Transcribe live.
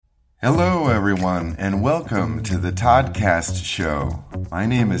Hello, everyone, and welcome to the Toddcast Show. My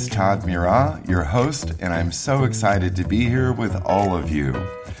name is Todd Murat, your host, and I'm so excited to be here with all of you.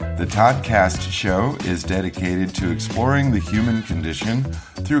 The Toddcast Show is dedicated to exploring the human condition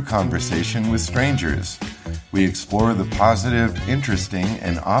through conversation with strangers. We explore the positive, interesting,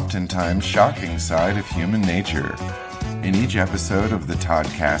 and oftentimes shocking side of human nature. In each episode of the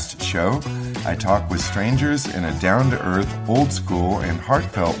Toddcast Show, I talk with strangers in a down-to-earth, old-school, and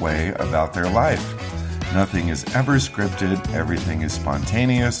heartfelt way about their life. Nothing is ever scripted, everything is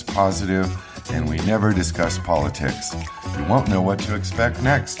spontaneous, positive, and we never discuss politics. You won't know what to expect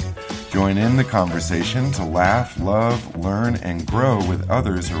next. Join in the conversation to laugh, love, learn, and grow with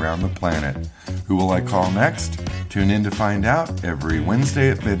others around the planet. Who will I call next? Tune in to find out every Wednesday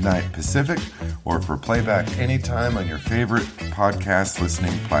at midnight Pacific, or for playback anytime on your favorite podcast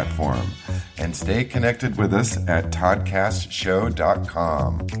listening platform. And stay connected with us at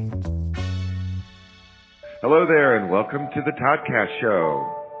toddcastshow.com. Hello there, and welcome to the Toddcast Show.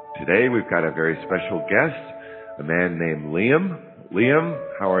 Today we've got a very special guest, a man named Liam. Liam,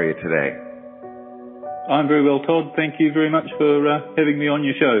 how are you today? I'm very well, Todd. Thank you very much for having me on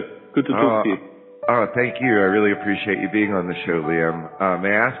your show. Good to talk to you. Oh, thank you. I really appreciate you being on the show, Liam. May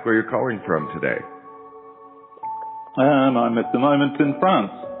I ask where you're calling from today? I'm at the moment in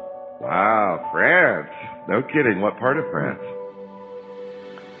France. Wow, France. No kidding. What part of France?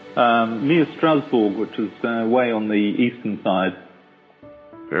 Near Strasbourg, which is way on the eastern side.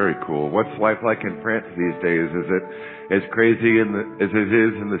 Very cool. What's life like in France these days? Is it as crazy as it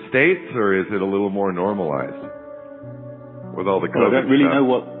is in the States, or is it a little more normalized with all the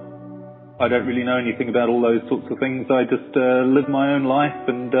COVID I don't really know anything about all those sorts of things. I just live my own life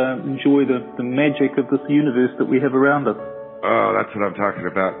and enjoy the magic of this universe that we have around us. Oh, that's what I'm talking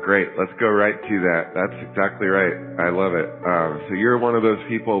about. Great. Let's go right to that. That's exactly right. I love it. So you're one of those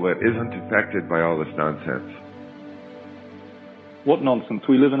people that isn't affected by all this nonsense. What nonsense?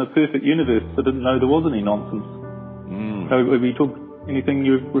 We live in a perfect universe. I didn't know there was any nonsense. Have we talked anything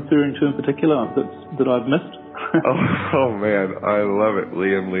you're referring to in particular that I've missed? oh man, I love it.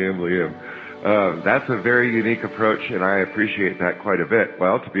 Liam. That's a very unique approach, and I appreciate that quite a bit.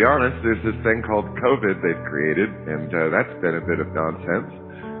 Well, to be honest, there's this thing called COVID they've created, and that's been a bit of nonsense.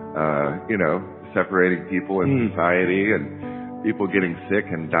 Separating people in society and people getting sick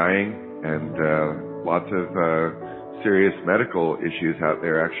and dying, and lots of serious medical issues out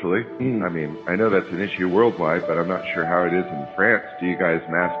there, actually. I mean, I know that's an issue worldwide, but I'm not sure how it is in France. Do you guys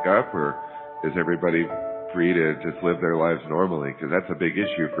mask up, or is everybody free to just live their lives normally? Because that's a big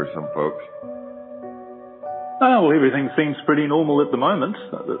issue for some folks. Oh, well, everything seems pretty normal at the moment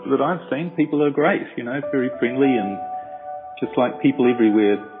that I've seen. People are great, very friendly and just like people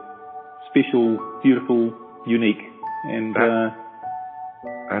everywhere. Special, beautiful, unique, and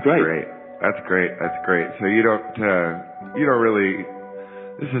that's great. That's great. So you don't really,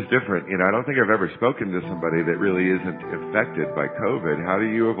 this is different. I don't think I've ever spoken to somebody that really isn't affected by COVID. How do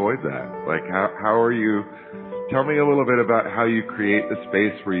you avoid that? Like, how are you, tell me a little bit about how you create the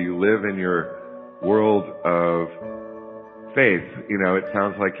space where you live in your world of faith. It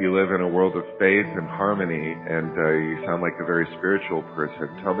sounds like you live in a world of faith and harmony, and you sound like a very spiritual person.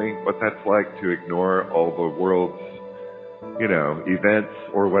 Tell me what that's like to ignore all the world's events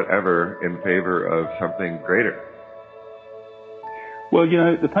or whatever in favor of something greater. Well,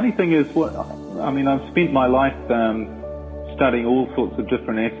 the funny thing is, I've spent my life studying all sorts of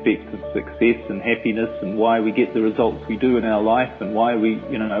different aspects of success and happiness, and why we get the results we do in our life, and why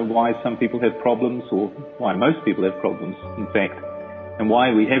why some people have problems, or why most people have problems, in fact, and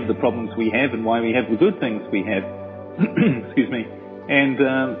why we have the problems we have, and why we have the good things we have. Excuse me. And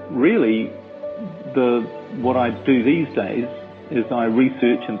really, what I do these days is I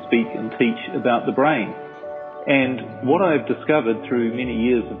research and speak and teach about the brain. And what I've discovered through many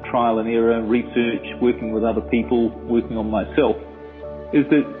years of trial and error, research, working with other people, working on myself, is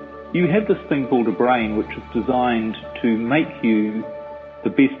that you have this thing called a brain which is designed to make you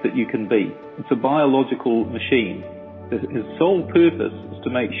the best that you can be. It's a biological machine. Its sole purpose is to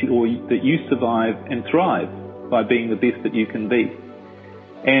make sure that you survive and thrive by being the best that you can be.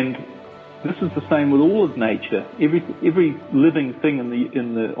 And this is the same with all of nature. Every living thing on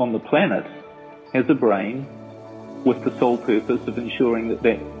the planet has a brain with the sole purpose of ensuring that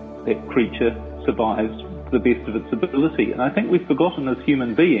creature survives to the best of its ability. And I think we've forgotten as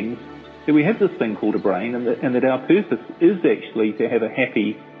human beings that we have this thing called a brain, and that our purpose is actually to have a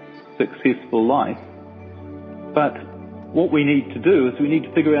happy, successful life. But what we need to do is we need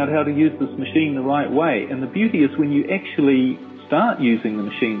to figure out how to use this machine the right way. And the beauty is when you actually start using the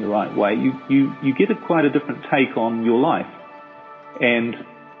machine the right way, you get quite a different take on your life. And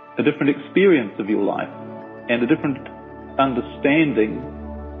a different experience of your life and a different understanding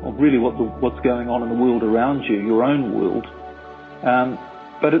of really what's going on in the world around you, your own world.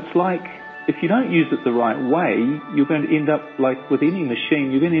 But it's like, if you don't use it the right way, you're going to end up, like with any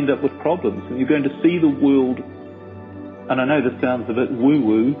machine, you're going to end up with problems, and you're going to see the world, and I know this sounds a bit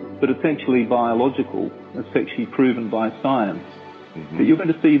woo-woo, but it's actually biological. It's actually proven by science. Mm-hmm. That you're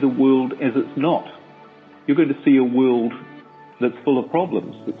going to see the world as it's not. You're going to see a world that's full of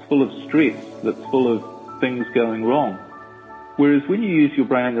problems, that's full of stress, that's full of things going wrong. Whereas when you use your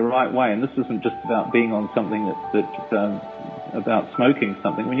brain the right way, and this isn't just about being on something about smoking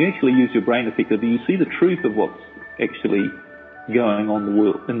something, when you actually use your brain effectively, you see the truth of what's actually going on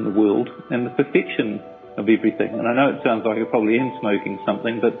in the world and the perfection of everything. And I know it sounds like I probably am smoking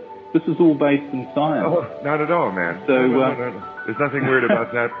something, but this is all based in science. Oh, not at all, man. So, no. There's nothing weird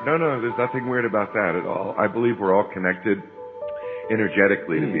about that. No, there's nothing weird about that at all. I believe we're all connected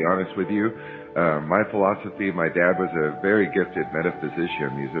energetically, to be honest with you. My philosophy, my dad was a very gifted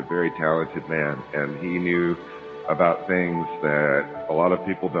metaphysician. He's a very talented man, and he knew about things that a lot of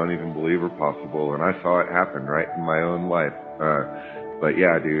people don't even believe are possible, and I saw it happen right in my own life. But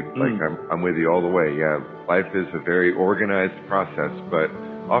yeah, dude, like I'm with you all the way. Yeah, life is a very organized process, but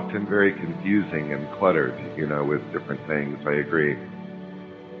often very confusing and cluttered, with different things. I agree.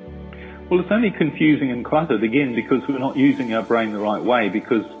 Well, it's only confusing and cluttered, again, because we're not using our brain the right way,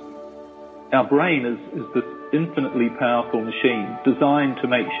 because our brain is this infinitely powerful machine designed to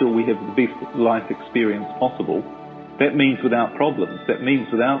make sure we have the best life experience possible. That means without problems. That means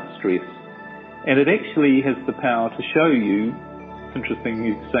without stress. And it actually has the power to show you, it's interesting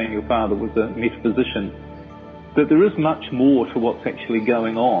you saying your father was a metaphysician, that there is much more to what's actually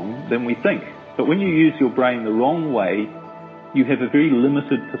going on than we think. But when you use your brain the wrong way, you have a very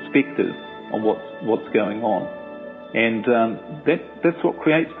limited perspective on what's going on. And that's what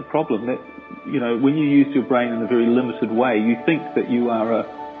creates the problem. That, when you use your brain in a very limited way, you think that you are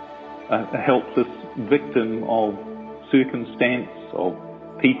a helpless victim of circumstance, of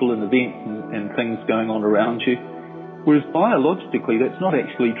people and events and things going on around you. Whereas biologically, that's not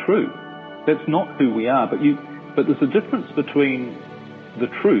actually true. That's not who we are. But there's a difference between the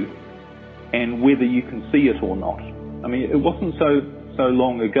truth and whether you can see it or not. I mean, it wasn't so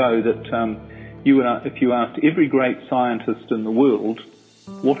long ago that if you asked every great scientist in the world,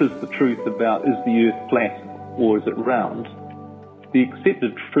 what is the truth about, is the Earth flat or is it round? The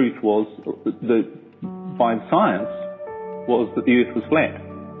accepted truth was by science was that the Earth was flat.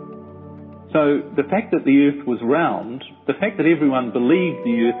 So the fact that the Earth was round, the fact that everyone believed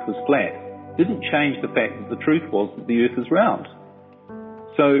the Earth was flat, didn't change the fact that the truth was that the Earth is round.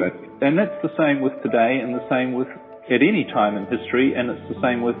 So, and that's the same with today, and the same with at any time in history, and it's the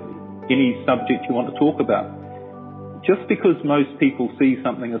same with any subject you want to talk about. Just because most people see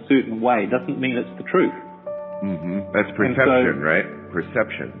something a certain way doesn't mean it's the truth. Mm-hmm. That's perception, right?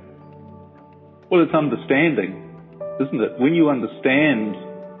 Perception. Well, it's understanding, isn't it? When you understand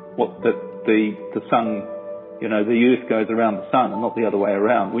that the sun, the Earth goes around the sun and not the other way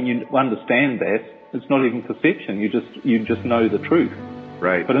around. When you understand that, it's not even perception. You just know the truth.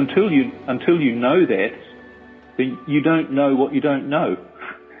 Right. But until you know that, then you don't know what you don't know,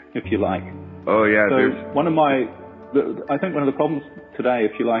 if you like. Oh yeah. So I think one of the problems today,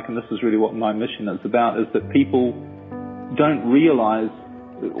 if you like, and this is really what my mission is about, is that people don't realize,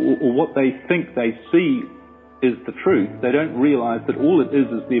 or what they think they see is the truth. They don't realize that all it is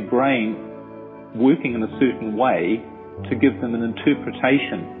their brain working in a certain way to give them an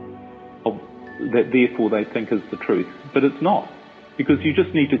interpretation of that, therefore they think is the truth. But it's not, because you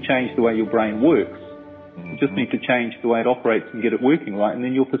just need to change the way your brain works. You just need to change the way it operates and get it working right, and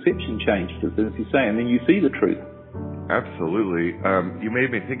then your perception changes, as you say, and then you see the truth. Absolutely. You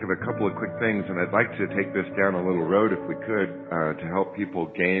made me think of a couple of quick things, and I'd like to take this down a little road, if we could, to help people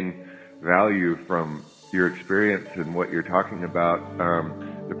gain value from your experience and what you're talking about.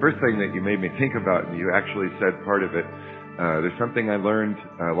 The first thing that you made me think about, and you actually said part of it, there's something I learned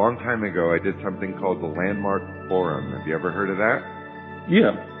a long time ago. I did something called the Landmark Forum. Have you ever heard of that?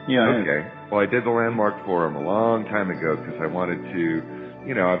 Yeah. Okay. Well, I did the Landmark Forum a long time ago because I wanted to,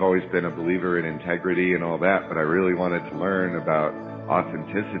 I've always been a believer in integrity and all that, but I really wanted to learn about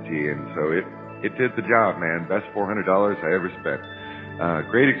authenticity, and so it did the job, man. Best $400 I ever spent.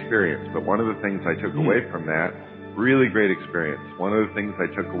 Great experience, but one of the things I took away from that, really great experience. One of the things I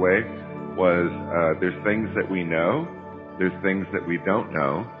took away was there's things that we know, there's things that we don't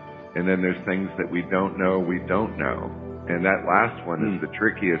know, and then there's things that we don't know we don't know. And that last one is the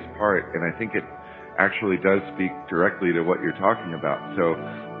trickiest part, and I think it actually does speak directly to what you're talking about. So,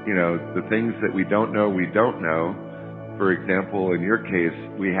 the things that we don't know, for example, in your case,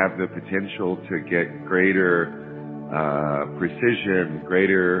 we have the potential to get greater precision,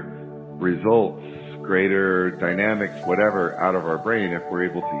 greater results, greater dynamics, whatever, out of our brain if we're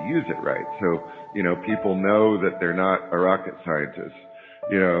able to use it right. So, people know that they're not a rocket scientist.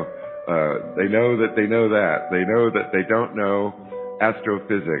 They know that they know that. They know that they don't know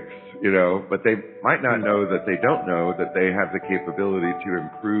astrophysics, but they might not know that they don't know that they have the capability to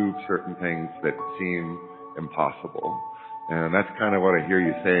improve certain things that seem impossible. And that's kind of what I hear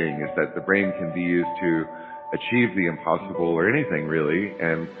you saying, is that the brain can be used to achieve the impossible, or anything really,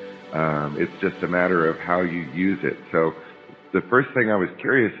 and it's just a matter of how you use it. So the first thing I was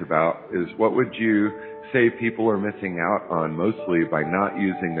curious about is, what would you say people are missing out on mostly by not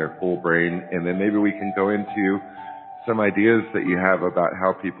using their full brain? And then maybe we can go into some ideas that you have about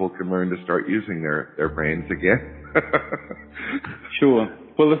how people can learn to start using their brains again. Sure.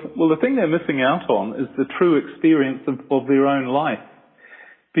 Well, the thing they're missing out on is the true experience of their own life.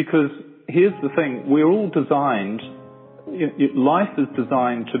 Because here's the thing, we're all designed, life is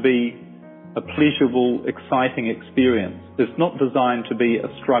designed to be a pleasurable, exciting experience. It's not designed to be a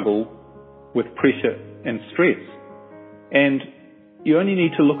struggle with pressure and stress. And you only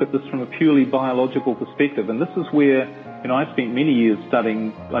need to look at this from a purely biological perspective. And this is where, I spent many years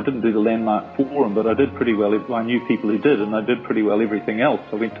studying. I didn't do the Landmark Forum, but I did pretty well. I knew people who did, and I did pretty well everything else.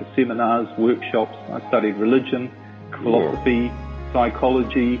 I went to seminars, workshops. I studied religion, philosophy,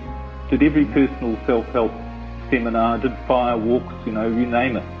 psychology, did every personal self-help seminar, did fire walks, you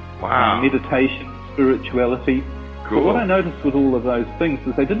name it. Wow. Meditation, spirituality. Cool. But what I noticed with all of those things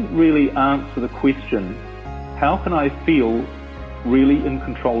is they didn't really answer the question, how can I feel really in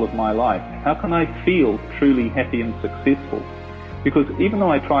control of my life? How can I feel truly happy and successful? Because even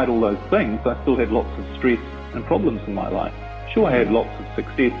though I tried all those things, I still had lots of stress and problems in my life. Sure, I had lots of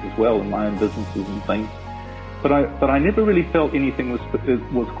success as well in my own businesses and things, but I never really felt anything was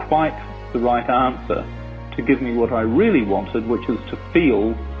quite the right answer to give me what I really wanted, which is to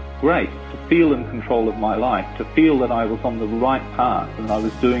feel great, to feel in control of my life, to feel that I was on the right path and I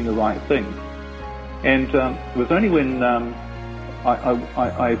was doing the right things. And it was only when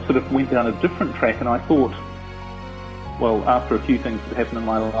I sort of went down a different track, and I thought, well, after a few things that happened in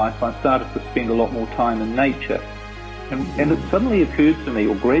my life, I started to spend a lot more time in nature. And it suddenly occurred to me,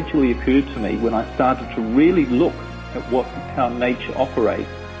 or gradually occurred to me, when I started to really look at how nature operates,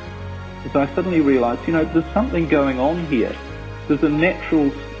 is I suddenly realized, there's something going on here. There's a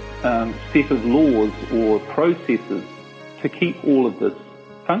natural set of laws or processes to keep all of this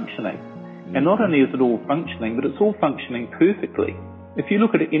functioning. And not only is it all functioning, but it's all functioning perfectly. If you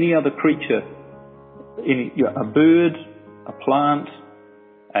look at any other creature, a bird, a plant,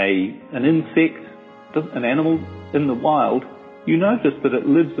 an insect, an animal in the wild, you notice that it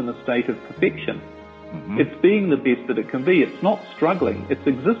lives in a state of perfection. Mm-hmm. It's being the best that it can be. It's not struggling. It's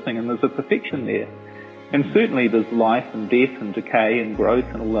existing, and there's a perfection there. And certainly there's life and death and decay and growth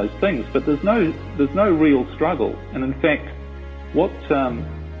and all those things, but there's no real struggle. And in fact, what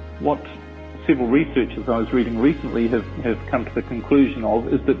several researchers I was reading recently have come to the conclusion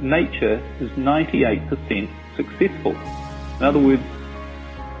of is that nature is 98% successful. In other words,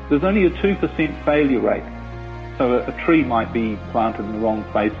 there's only a 2% failure rate. So a tree might be planted in the wrong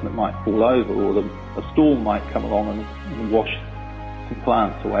place and it might fall over, or a storm might come along and wash some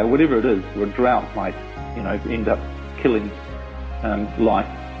plants away, or whatever it is, or a drought might, end up killing life.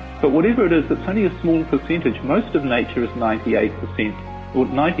 But whatever it is, it's only a small percentage. Most of nature is 98%, or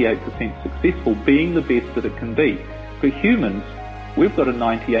 98% successful, being the best that it can be. For humans, we've got a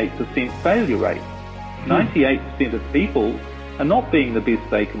 98% failure rate. 98% of people are not being the best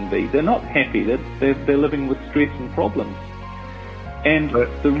they can be. They're not happy. They're living with stress and problems. And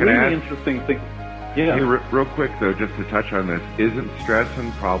the really interesting thing... Yeah. Hey, real quick, though, just to touch on this, isn't stress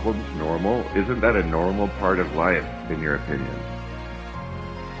and problems normal? Isn't that a normal part of life, in your opinion?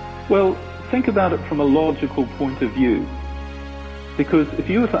 Well, think about it from a logical point of view. Because if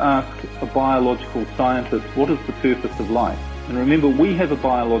you were to ask a biological scientist, what is the purpose of life? And remember, we have a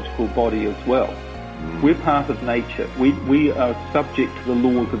biological body as well. Mm. We're part of nature. We are subject to the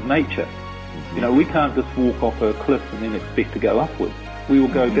laws of nature. Mm-hmm. We can't just walk off a cliff and then expect to go upwards. We will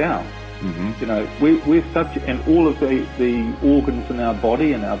go down. Mm-hmm. We're subject, and all of the organs in our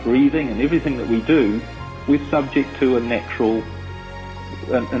body and our breathing and everything that we do, we're subject to a natural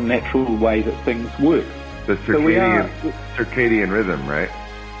way that things work. The circadian rhythm, right?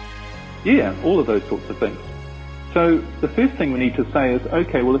 Yeah, all of those sorts of things. So the first thing we need to say is,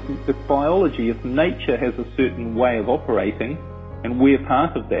 okay, well, if biology, if nature has a certain way of operating, and we're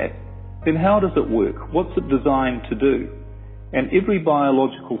part of that, then how does it work? What's it designed to do? And every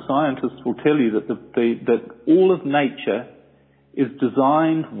biological scientist will tell you that that all of nature is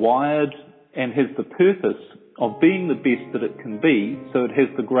designed, wired, and has the purpose of being the best that it can be, so it has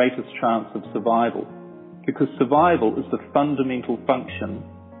the greatest chance of survival. Because survival is the fundamental function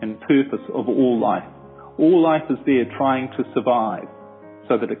and purpose of all life. All life is there trying to survive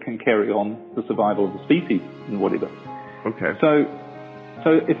so that it can carry on the survival of the species and whatever. Okay. So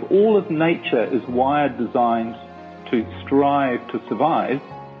if all of nature is wired, designed to strive to survive,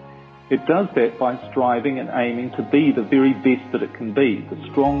 it does that by striving and aiming to be the very best that it can be, the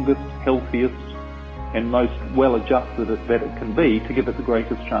strongest, healthiest, and most well-adjusted that it can be to give it the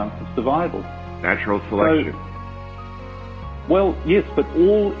greatest chance of survival. Natural selection. Well, yes, but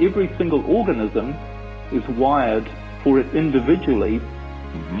every single organism is wired for it individually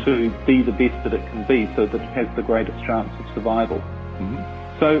to be the best that it can be so that it has the greatest chance of survival.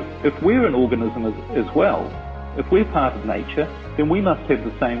 So if we're an organism as well, if we're part of nature, then we must have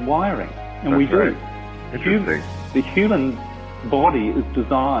the same wiring. And we do. Interesting. The human body is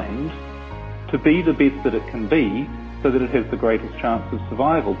designed to be the best that it can be so that it has the greatest chance of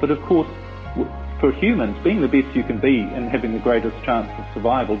survival. But of course, for humans, being the best you can be and having the greatest chance of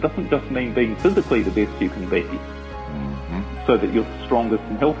survival doesn't just mean being physically the best you can be, so that you're strongest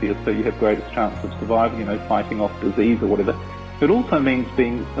and healthiest, so you have greatest chance of survival, fighting off disease or whatever. It also means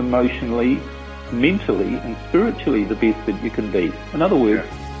being emotionally, mentally, and spiritually the best that you can be. In other words,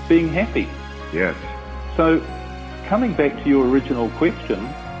 being happy. Yes. So, coming back to your original question,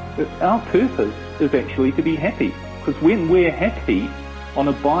 our purpose is actually to be happy. Because when we're happy, on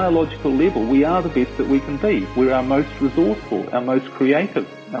a biological level, we are the best that we can be. We're our most resourceful, our most creative,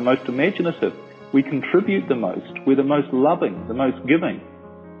 our most imaginative. We contribute the most. We're the most loving, the most giving.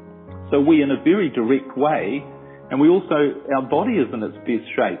 So we, in a very direct way, and we also, our body is in its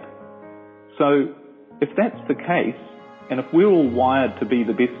best shape. So if that's the case, and if we're all wired to be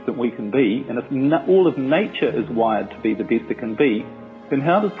the best that we can be, and if all of nature is wired to be the best it can be, then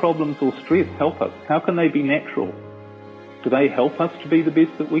how do problems or stress help us? How can they be natural? Do they help us to be the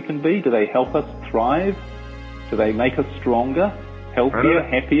best that we can be? Do they help us thrive? Do they make us stronger, healthier,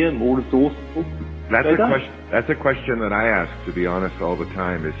 happier, more resourceful? That's a question that I ask, to be honest, all the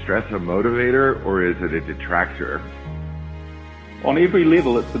time. Is stress a motivator or is it a detractor? On every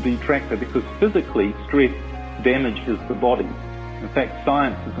level, it's a detractor because physically stress damages the body. In fact,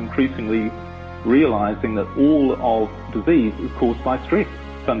 science is increasingly realizing that all of disease is caused by stress,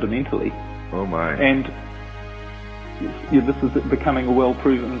 fundamentally. Oh my. And this is becoming a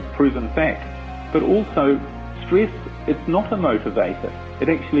well-proven fact. But also, stress, it's not a motivator. It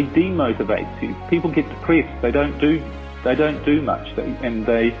actually demotivates you. People get depressed. They don't do much,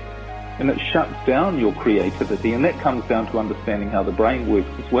 and it shuts down your creativity. And that comes down to understanding how the brain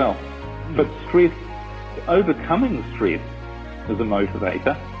works as well. But stress, overcoming stress, is a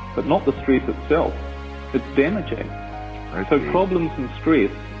motivator, but not the stress itself. It's damaging. So problems and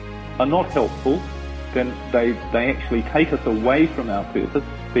stress are not helpful. Then they actually take us away from our purpose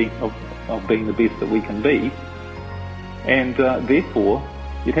of being the best that we can be. And therefore,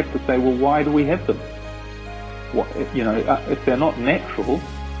 you'd have to say, well, why do we have them? If they're not natural,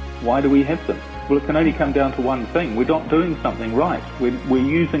 why do we have them? Well, it can only come down to one thing. We're not doing something right. We're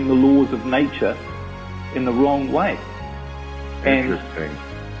using the laws of nature in the wrong way. Interesting.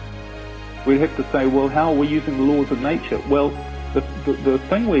 And we'd have to say, well, how are we using the laws of nature? Well, the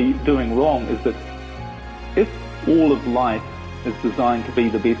thing we're doing wrong is that if all of life is designed to be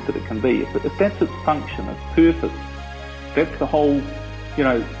the best that it can be, if that's its function, its purpose, that's the whole,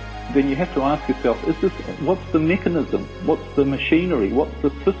 then you have to ask yourself, what's the mechanism, what's the machinery, what's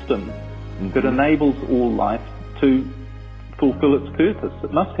the system that enables all life to fulfill its purpose?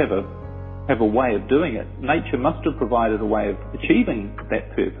 It must have a way of doing it. Nature must have provided a way of achieving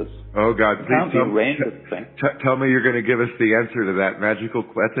that purpose. Oh God, please tell me you're going to give us the answer to that magical,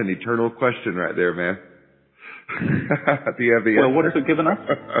 that's an eternal question right there, man. Do you have the answer? Well, what has it given us?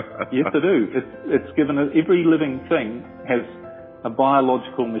 Yes, I do. It's given us, every living thing has a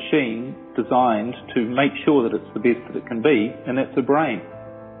biological machine designed to make sure that it's the best that it can be, and that's a brain.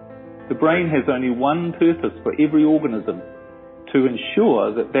 The brain has only one purpose for every organism, to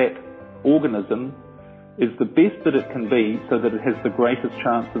ensure that that organism is the best that it can be so that it has the greatest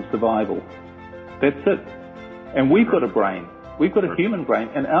chance of survival. That's it. And we've got a brain. We've got a human brain,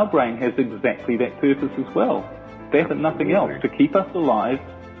 and our brain has exactly that purpose as well. That and nothing else, to keep us alive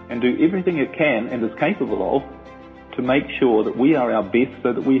and do everything it can and is capable of to make sure that we are our best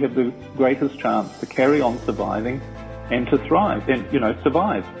so that we have the greatest chance to carry on surviving and to thrive and,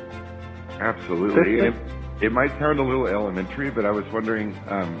 survive. Absolutely. It might sound a little elementary, but I was wondering,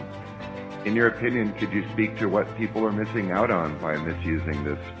 in your opinion, could you speak to what people are missing out on by misusing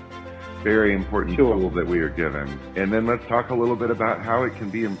this very important tool that we are given? And then let's talk a little bit about how it can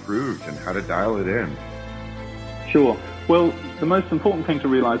be improved and how to dial it in. Sure. Well, the most important thing to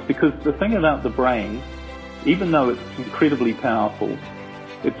realize, because the thing about the brain, even though it's incredibly powerful,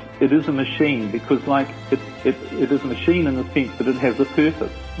 it is a machine, because it is a machine in the sense that it has a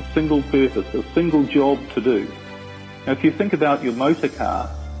purpose, a single job to do. Now, if you think about your motor car,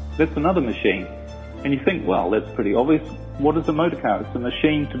 that's another machine. And you think, well, that's pretty obvious. What is a motor car? It's a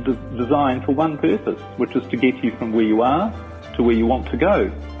machine designed for one purpose, which is to get you from where you are to where you want to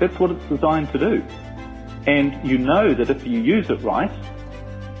go. That's what it's designed to do. And you know that if you use it right,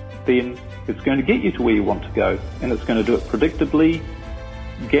 then it's going to get you to where you want to go. And it's going to do it predictably,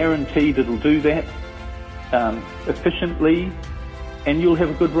 guaranteed it'll do that, efficiently, and you'll have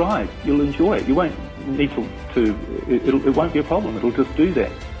a good ride. You'll enjoy it. You won't need it won't be a problem. It'll just do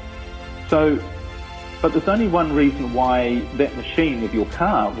that. So, but there's only one reason why that machine of your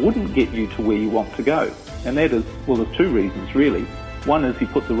car wouldn't get you to where you want to go. And that is, well, there's two reasons really. One is you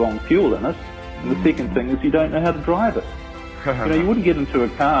put the wrong fuel in it, and the second thing is you don't know how to drive it. You wouldn't get into a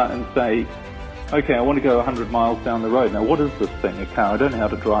car and say, okay, I want to go 100 miles down the road. Now, what is this thing, a car? I don't know how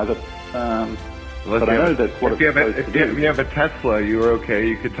to drive it. But I know that's what it's supposed to do. If you have a Tesla, you were okay.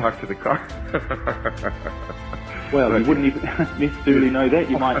 You could talk to the car. Well, you wouldn't even necessarily know that.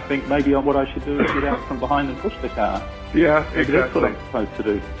 You might think maybe what I should do is get out from behind and push the car. Yeah, exactly. Maybe that's what I'm supposed to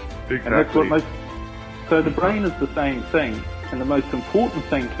do. Exactly. And that's what so the brain is the same thing. And the most important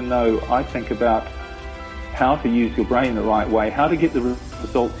thing to know, I think, about how to use your brain the right way, how to get the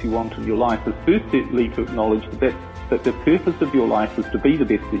results you want in your life, is firstly to acknowledge that the purpose of your life is to be the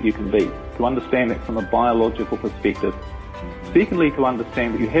best that you can be, to understand that from a biological perspective. Secondly, to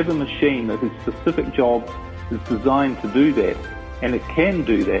understand that you have a machine that has a specific job, is designed to do that, and it can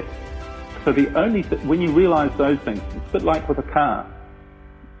do that. So the only when you realize those things, it's a bit like with a car.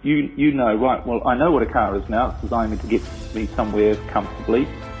 You know, right, well, I know what a car is now. It's designed to get me somewhere comfortably.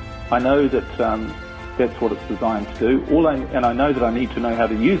 I know that that's what it's designed to do. And I know that I need to know how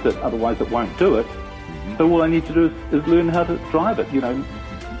to use it, otherwise it won't do it. So all I need to do is learn how to drive it. You know,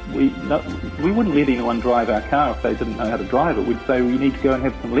 we wouldn't let anyone drive our car if they didn't know how to drive it. We'd say, well, you need to go and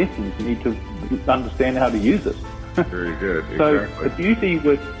have some lessons. You need to understand how to use it. Very good. So exactly.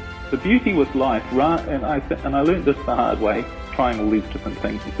 the beauty with life, and I learned this the hard way, trying all these different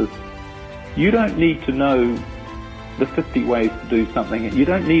things, is you don't need to know the 50 ways to do something. You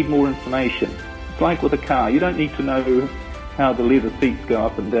don't need more information. It's like with a car. You don't need to know how the leather seats go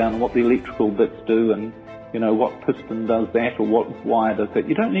up and down and what the electrical bits do and, you know, what piston does that or what wire does that.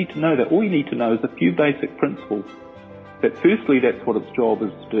 You don't need to know that. All you need to know is a few basic principles. That firstly, that's what its job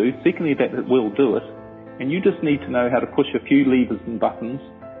is to do. Secondly, that it will do it. And you just need to know how to push a few levers and buttons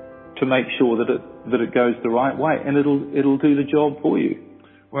to make sure that it goes the right way, and it'll do the job for you.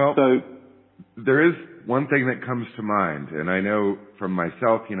 Well, so there is one thing that comes to mind, and I know from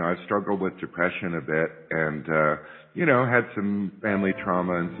myself, you know, I've struggled with depression a bit, and you know, had some family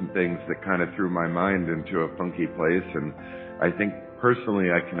trauma and some things that kind of threw my mind into a funky place. And I think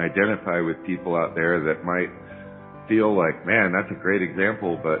personally, I can identify with people out there that might feel like, man, that's a great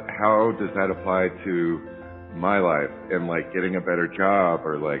example, but how does that apply to my life and like getting a better job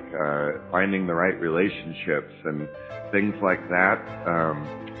or like finding the right relationships and things like that,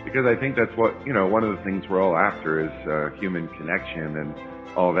 because I think that's what, you know, one of the things we're all after is human connection and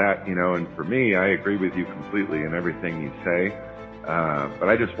all that, you know. And for me, I agree with you completely in everything you say, but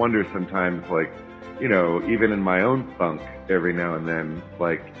I just wonder sometimes, like, you know, even in my own funk every now and then,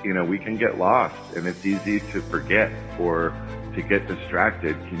 like, you know, we can get lost and it's easy to forget or to get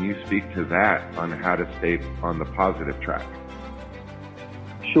distracted. Can you speak to that on how to stay on the positive track?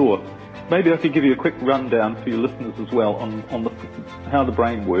 Sure. Maybe I could give you a quick rundown for your listeners as well on how the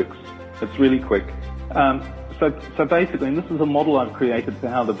brain works. It's really quick. So basically, and this is a model I've created for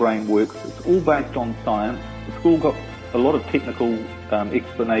how the brain works. It's all based on science. It's all got a lot of technical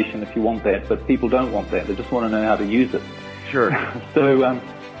explanation if you want that, but people don't want that. They just want to know how to use it. Sure. So, and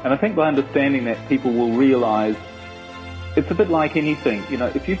I think by understanding that, people will realize it's a bit like anything. You know,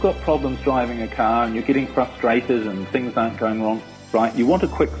 if you've got problems driving a car and you're getting frustrated and things aren't going wrong, right, you want a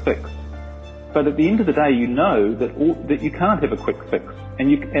quick fix. But at the end of the day, you know that you can't have a quick fix.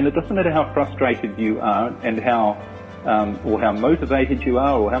 And it doesn't matter how frustrated you are and how motivated you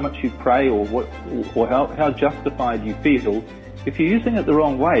are or how much you pray or how justified you feel. If you're using it the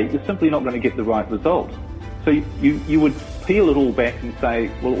wrong way, you're simply not going to get the right result. So you would peel it all back and say,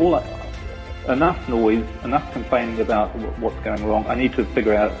 well, enough noise, enough complaining about what's going wrong. I need to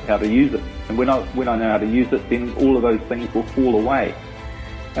figure out how to use it. And when I know how to use it, then all of those things will fall away.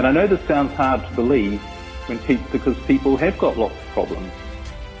 And I know this sounds hard to believe because people have got lots of problems.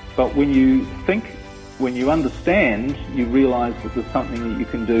 But when you think, when you understand, you realize that there's something that you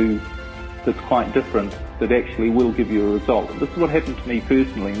can do that's quite different that actually will give you a result. And this is what happened to me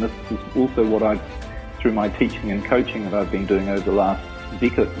personally, and this is also what through my teaching and coaching that I've been doing over the last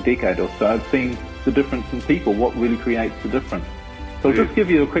decade or so, I've seen the difference in people, what really creates the difference. So I'll just give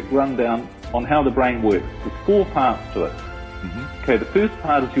you a quick rundown on how the brain works. There's 4 parts to it. Mm-hmm. Okay, the first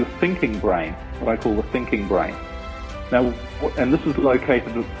part is your thinking brain, what I call the thinking brain. Now, and this is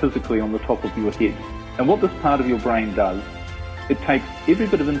located physically on the top of your head. And what this part of your brain does, it takes every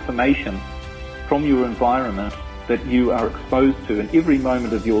bit of information from your environment that you are exposed to in every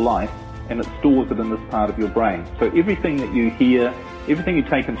moment of your life, and it stores it in this part of your brain. So everything that you hear, everything you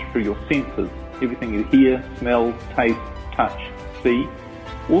take in through your senses, everything you hear, smell, taste, touch, see,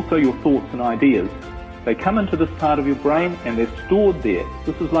 also your thoughts and ideas, they come into this part of your brain and they're stored there.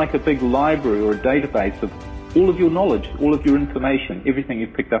 This is like a big library or a database of all of your knowledge, all of your information, everything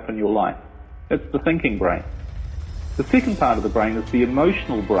you've picked up in your life. That's the thinking brain. The second part of the brain is the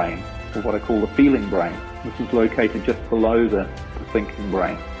emotional brain, or what I call the feeling brain. This is located just below the thinking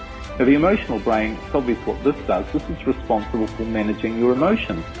brain. Now, the emotional brain, it's obvious what this does. This is responsible for managing your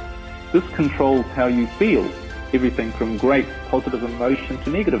emotions. This controls how you feel, everything from great positive emotion to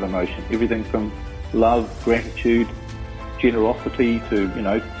negative emotion, everything from love, gratitude, generosity to,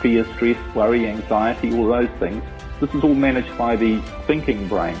 fear, stress, worry, anxiety, all those things. This is all managed by the thinking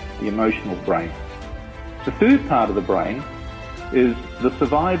brain, the emotional brain. The third part of the brain is the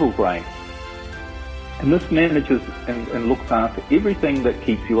survival brain. And this manages and looks after everything that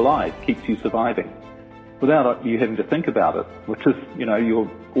keeps you alive, keeps you surviving, without you having to think about it, which is,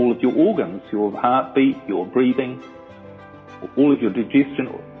 all of your organs, your heartbeat, your breathing, all of your digestion,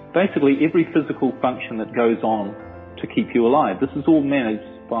 basically every physical function that goes on to keep you alive. This is all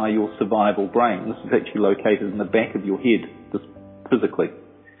managed by your survival brain. This is actually located in the back of your head, this physically.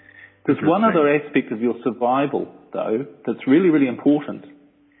 There's one other aspect of your survival, though, that's really, really important,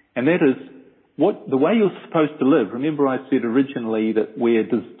 and that is the way you're supposed to live. Remember I said originally that we're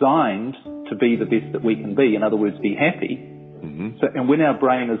designed to be the best that we can be, in other words, be happy. Mm-hmm. So, and when our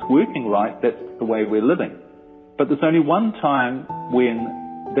brain is working right, that's the way we're living. But there's only one time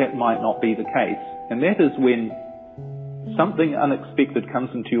when that might not be the case, and that is when something unexpected comes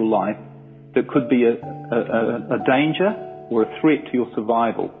into your life that could be a danger or a threat to your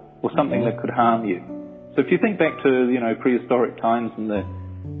survival, or something that could harm you. So if you think back to, prehistoric times and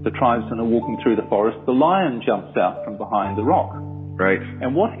the tribes that are walking through the forest, the lion jumps out from behind the rock. Right.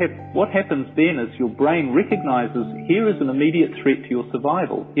 And what happens then is your brain recognizes here is an immediate threat to your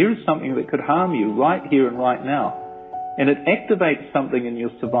survival. Here is something that could harm you right here and right now. And it activates something in your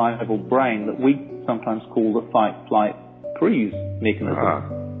survival brain that we sometimes call the fight, flight, freeze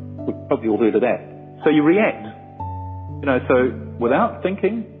mechanism. We've probably all heard of that. So you react. So without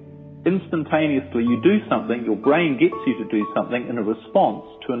thinking, instantaneously you do something, your brain gets you to do something in a response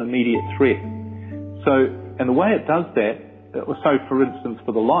to an immediate threat. So, and the way it does that, so for instance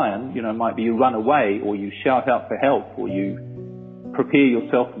for the lion, it might be you run away, or you shout out for help, or you prepare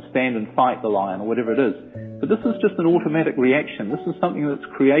yourself to stand and fight the lion, or whatever it is. But this is just an automatic reaction. This is something that's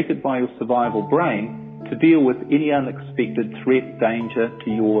created by your survival brain to deal with any unexpected threat, danger to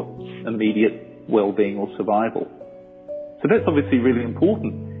your immediate well-being or survival. So that's obviously really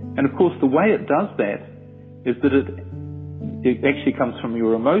important. And of course, the way it does that is that it actually comes from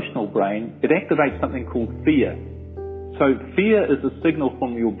your emotional brain. It activates something called fear. So fear is a signal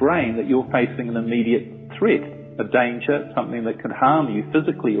from your brain that you're facing an immediate threat, a danger, something that could harm you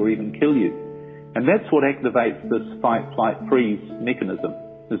physically or even kill you. And that's what activates this fight, flight, freeze mechanism,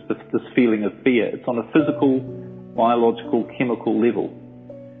 is this feeling of fear. It's on a physical, biological, chemical level.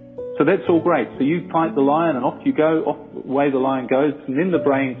 So that's all great. So you fight the lion and off you go, off away the lion goes, and then the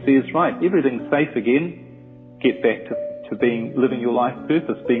brain says, right, everything's safe again. Get back to living your life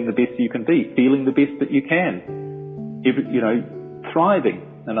purpose, being the best you can be, feeling the best that you can. Thriving,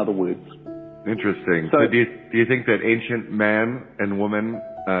 in other words. Interesting. So do you think that ancient man and woman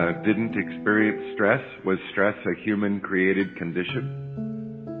didn't experience stress? Was stress a human-created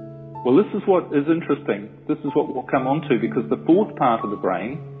condition? Well, this is what is interesting. This is what we'll come on to, because the fourth part of the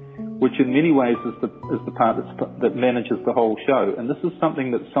brain, which in many ways is the part that manages the whole show. And this is something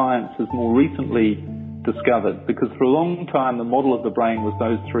that science has more recently discovered, because for a long time the model of the brain was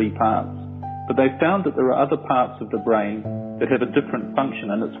those 3 parts. But they found that there are other parts of the brain that have a different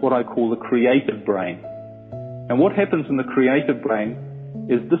function, and it's what I call the creative brain. And what happens in the creative brain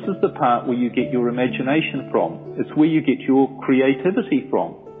is this is the part where you get your imagination from. It's where you get your creativity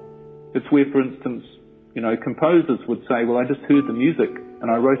from. It's where, for instance, composers would say, well, I just heard the music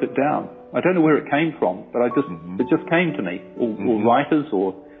and I wrote it down. I don't know where it came from, but it just came to me. Or writers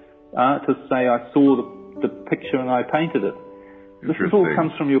or artists say I saw the picture and I painted it. This all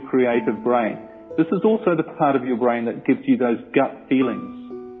comes from your creative brain. This is also the part of your brain that gives you those gut feelings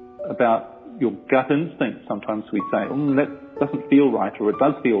about your gut instinct. Sometimes we say, that doesn't feel right, or it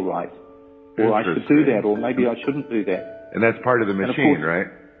does feel right, or I should do that, or maybe I shouldn't do that. And that's part of the machine, right?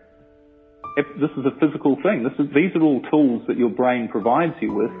 This is a physical thing. These are all tools that your brain provides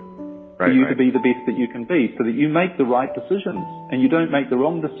you with for you to be the best that you can be, so that you make the right decisions and you don't make the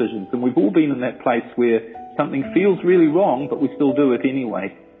wrong decisions. And we've all been in that place where something feels really wrong, but we still do it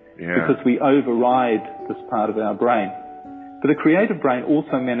anyway because we override this part of our brain. But the creative brain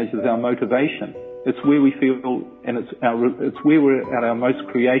also manages our motivation. It's where we feel, and it's where we're at our most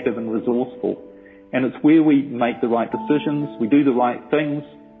creative and resourceful. And it's where we make the right decisions, we do the right things.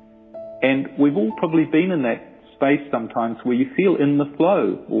 And we've all probably been in that space sometimes where you feel in the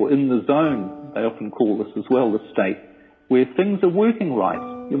flow or in the zone, they often call this as well, the state, where things are working right.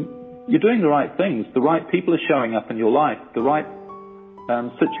 You're doing the right things, the right people are showing up in your life, the right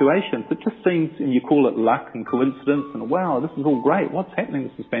situations. It just seems, and you call it luck and coincidence, and wow, this is all great, what's happening,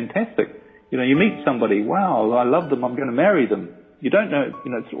 this is fantastic. You meet somebody, wow, I love them, I'm going to marry them. You don't know,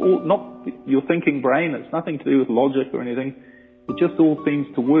 it's all not your thinking brain, it's nothing to do with logic or anything. It just all seems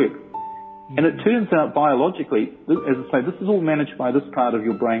to work. And it turns out biologically, as I say, this is all managed by this part of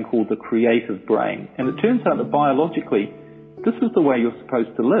your brain called the creative brain. And it turns out that biologically, this is the way you're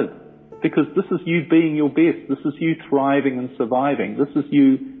supposed to live. Because this is you being your best. This is you thriving and surviving. This is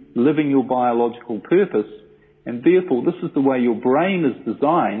you living your biological purpose. And therefore, this is the way your brain is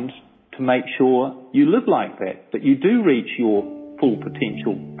designed to make sure you live like that you do reach your full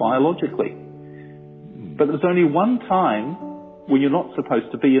potential biologically. But there's only one time when you're not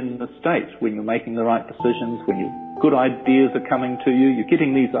supposed to be in the state, when you're making the right decisions, when your good ideas are coming to you, you're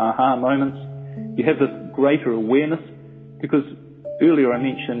getting these aha moments, you have this greater awareness. Because earlier I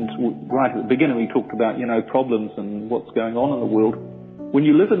mentioned, right at the beginning we talked about, problems and what's going on in the world. When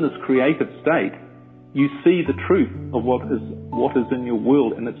you live in this creative state, you see the truth of what is in your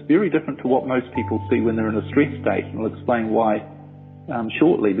world, and it's very different to what most people see when they're in a stress state, and I'll explain why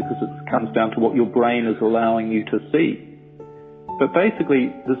shortly, because it comes down to what your brain is allowing you to see. But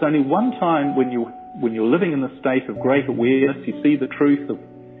basically, there's only one time when you're living in the state of great awareness, you see the truth of,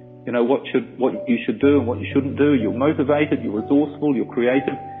 what you should do and what you shouldn't do. You're motivated, you're resourceful, you're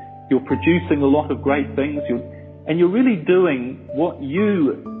creative, you're producing a lot of great things, and you're really doing what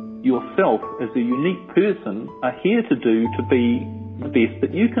you yourself as a unique person are here to do to be the best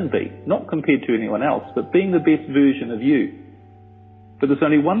that you can be, not compared to anyone else, but being the best version of you. But there's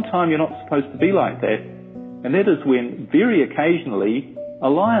only one time you're not supposed to be like that, and that is when, very occasionally, a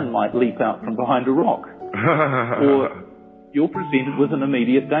lion might leap out from behind a rock. Or you're presented with an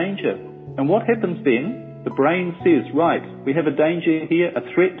immediate danger. And what happens then? The brain says, right, we have a danger here, a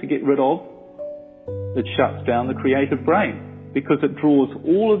threat to get rid of. It shuts down the creative brain because it draws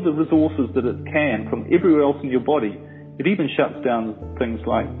all of the resources that it can from everywhere else in your body. It even shuts down things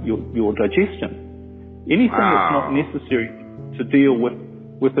like your digestion. Anything that's not necessary to deal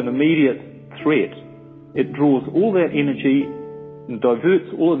with an immediate threat, it draws all that energy and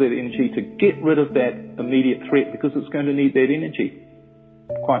diverts all of that energy to get rid of that immediate threat because it's going to need that energy,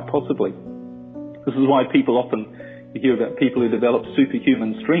 quite possibly. This is why you hear about people who develop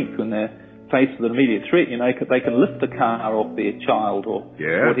superhuman strength when they're faced with an immediate threat. They can lift the car off their child or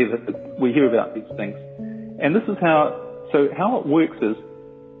whatever. We hear about these things. And this is how it works is,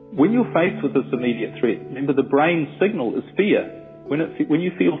 when you're faced with this immediate threat, remember the brain signal is fear. When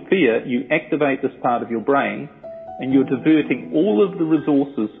you feel fear, you activate this part of your brain and you're diverting all of the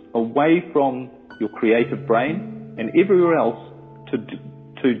resources away from your creative brain and everywhere else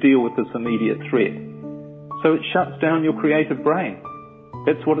to deal with this immediate threat. So it shuts down your creative brain.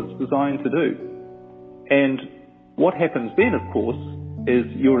 That's what it's designed to do. And what happens then, of course, is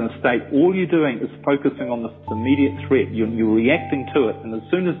you're in a state, all you're doing is focusing on this immediate threat. You're reacting to it, and as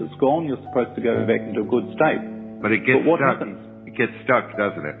soon as it's gone, you're supposed to go back into a good state. But it gets stuck. It gets stuck,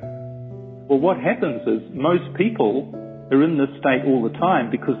 doesn't it? Well, what happens is most people are in this state all the time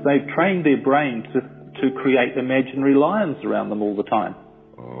because they've trained their brain to create imaginary lions around them all the time.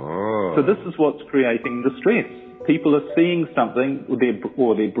 Oh. So this is what's creating the stress. People are seeing something,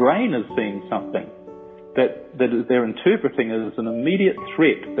 or their brain is seeing something that they're interpreting as an immediate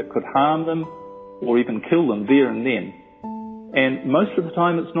threat that could harm them or even kill them there and then. And most of the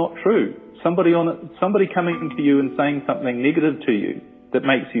time it's not true. Somebody coming to you and saying something negative to you that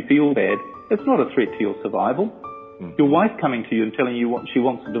makes you feel bad, it's not a threat to your survival. Mm-hmm. Your wife coming to you and telling you she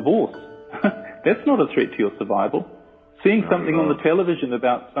wants a divorce, that's not a threat to your survival. Seeing something on the television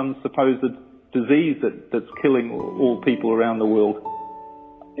about some supposed disease that's killing all people around the world,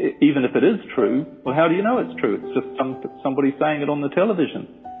 even if it is true, well, how do you know it's true? It's just somebody saying it on the television.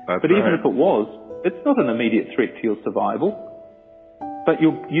 That's but even right. if it was, it's not an immediate threat to your survival. But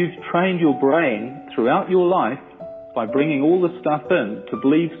you've trained your brain throughout your life by bringing all the stuff in to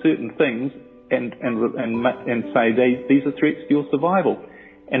believe certain things and say these are threats to your survival.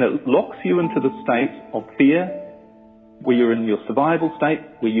 And it locks you into the state of fear, where you're in your survival state,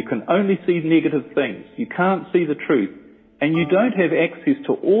 where you can only see negative things. You can't see the truth. And you don't have access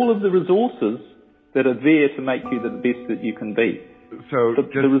to all of the resources that are there to make you the best that you can be. So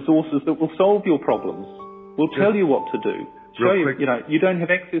the resources that will solve your problems, will tell you what to do. Show you, you don't have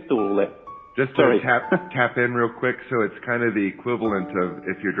access to all that. Just to tap in real quick, so it's kind of the equivalent of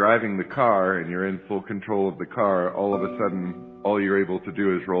if you're driving the car and you're in full control of the car, all of a sudden, all you're able to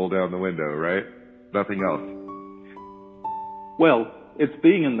do is roll down the window, right? Nothing else. Well, it's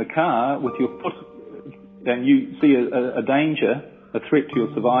being in the car with your foot, and you see a danger, a threat to your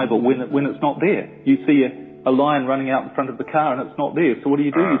survival when it's not there. You see a lion running out in front of the car and it's not there. So what do?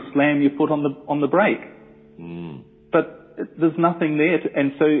 You slam your foot on the brake. But there's nothing there.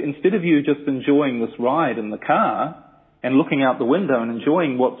 And so instead of you just enjoying this ride in the car and looking out the window and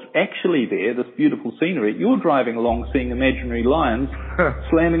enjoying what's actually there, this beautiful scenery, you're driving along seeing imaginary lions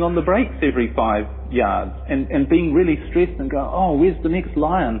slamming on the brakes every 5 yards and being really stressed and going, oh, where's the next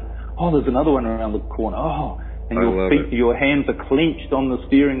lion? Oh, there's another one around the corner. Oh, and your hands are clenched on the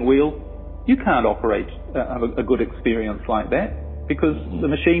steering wheel. You can't operate a good experience like that because the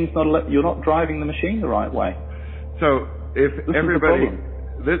machine's you're not driving the machine the right way. So if everybody,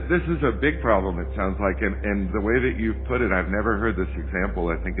 this is a big problem, it sounds like, and the way that you've put it, I've never heard this example.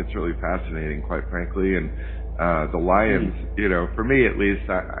 I think it's really fascinating, quite frankly. And the lions, for me at least,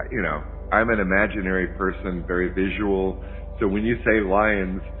 I'm an imaginary person, very visual. So when you say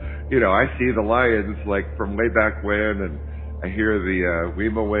lions, I see the lions like from way back when, and I hear the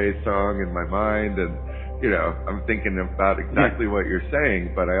Weema-Way song in my mind, and I'm thinking about exactly what you're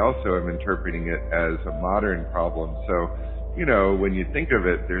saying, but I also am interpreting it as a modern problem. So, when you think of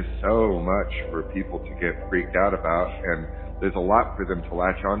it, there's so much for people to get freaked out about, and there's a lot for them to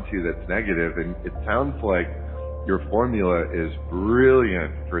latch onto that's negative, and it sounds like your formula is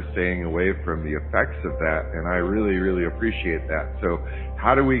brilliant for staying away from the effects of that, and I really, really appreciate that. So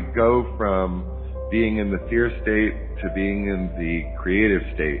how do we go from being in the fear state to being in the creative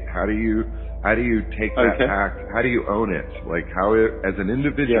state? How do you take that back? How do you own it? Like as an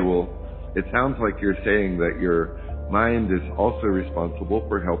individual, it sounds like you're saying that your mind is also responsible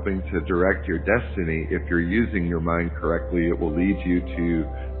for helping to direct your destiny. If you're using your mind correctly, it will lead you to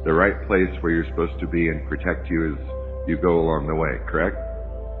the right place where you're supposed to be and protect you as you go along the way, correct?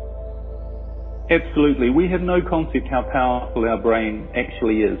 Absolutely. We have no concept how powerful our brain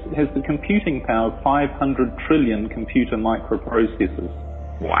actually is. It has the computing power of 500 trillion computer microprocessors.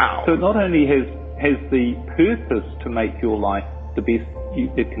 Wow. So it not only has the purpose to make your life the best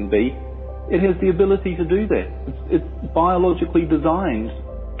it can be, it has the ability to do that. It's biologically designed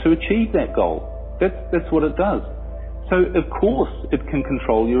to achieve that goal. That's what it does. So of course it can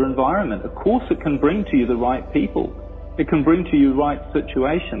control your environment. Of course it can bring to you the right people. It can bring to you right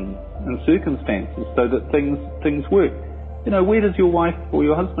situations and circumstances so that things work. Where does your wife or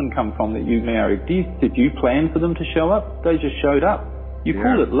your husband come from that you married? Did you plan for them to show up? They just showed up. You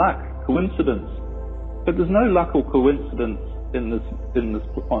call it luck, coincidence. But there's no luck or coincidence in this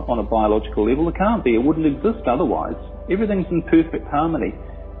on a biological level. It can't be. It wouldn't exist otherwise. Everything's in perfect harmony.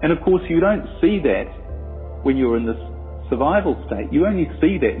 And of course you don't see that when you're in this survival state. You only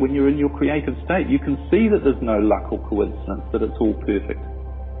see that when you're in your creative state. You can see that there's no luck or coincidence, that it's all perfect.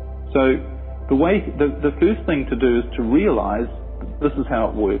 So the first thing to do is to realize this is how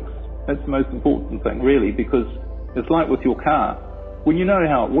it works. That's the most important thing, really, because it's like with your car. When you know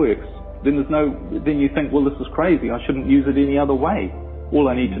how it works, then you think, well, this is crazy. I shouldn't use it any other way. All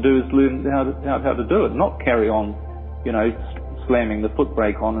I need to do is learn how to do it, not carry on, slamming the foot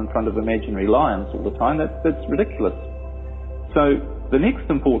brake on in front of imaginary lions all the time. That's ridiculous. So the next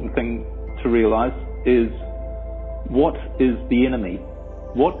important thing to realize is, what is the enemy?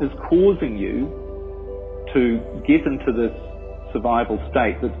 What is causing you to get into this survival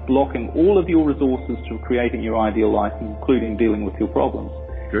state that's blocking all of your resources to creating your ideal life, including dealing with your problems?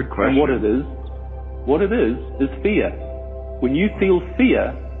 Good question. And what it is fear. When you feel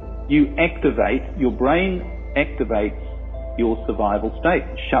fear, your brain activates your survival state,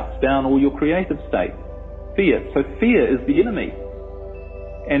 shuts down all your creative state. Fear. So fear is the enemy.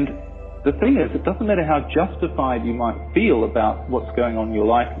 And the thing is, it doesn't matter how justified you might feel about what's going on in your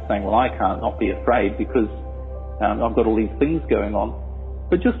life and saying, well, I can't not be afraid, because I've got all these things going on.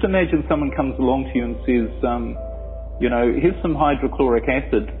 But just imagine someone comes along to you and says, here's some hydrochloric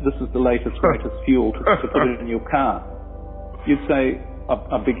acid. This is the latest, greatest fuel to put it in your car. You'd say,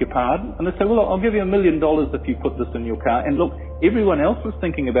 I beg your pardon? And they say, well, I'll give you $1 million if you put this in your car. And look, everyone else is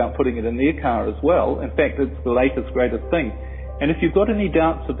thinking about putting it in their car as well. In fact, it's the latest, greatest thing. And if you've got any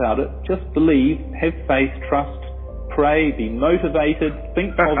doubts about it, just believe, have faith, trust, pray, be motivated,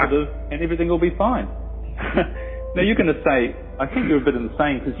 think positive, and everything will be fine. Now, you're going to say, I think you're a bit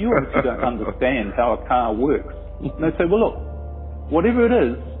insane because you obviously don't understand how a car works. And they say, well, look, whatever it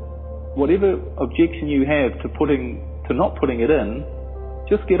is, whatever objection you have to not putting it in,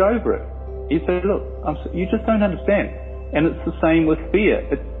 just get over it. You say, look, you just don't understand. And it's the same with fear.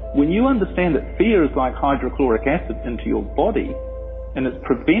 When you understand that fear is like hydrochloric acid into your body, and it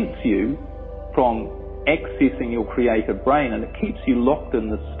prevents you from accessing your creative brain, and it keeps you locked in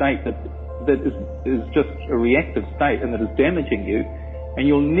this state that is just a reactive state and that is damaging you, and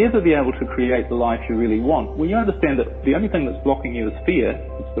you'll never be able to create the life you really want. When you understand that the only thing that's blocking you is fear,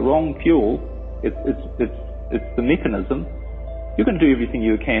 it's the wrong fuel, it's the mechanism, you can do everything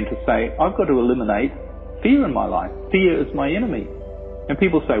you can to say, I've got to eliminate fear in my life. Fear is my enemy. And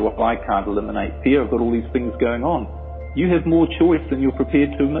people say, well, I can't eliminate fear. I've got all these things going on. You have more choice than you're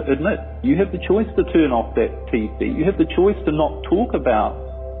prepared to admit. You have the choice to turn off that TV. You have the choice to not talk about,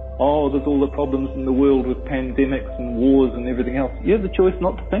 there's all the problems in the world with pandemics and wars and everything else. You have the choice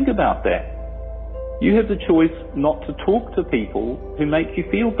not to think about that. You have the choice not to talk to people who make you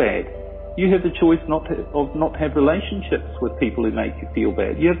feel bad. You have the choice not to have relationships with people who make you feel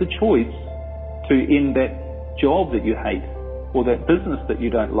bad. You have the choice to end that job that you hate, or that business that you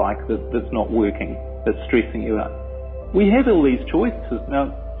don't like that's not working, that's stressing you out. We have all these choices.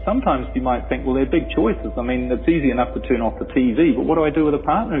 Now, sometimes you might think, well, they're big choices. I mean, it's easy enough to turn off the TV, but what do I do with a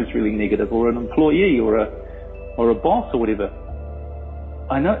partner who's really negative, or an employee, or a boss, or whatever?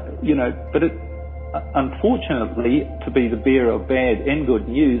 I know, but unfortunately, to be the bearer of bad and good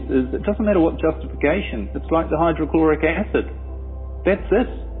news is it doesn't matter what justification. It's like the hydrochloric acid. That's it.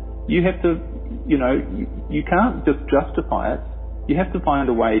 You have to, you can't just justify it. You have to find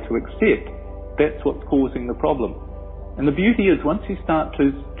a way to accept that's what's causing the problem. And the beauty is once you start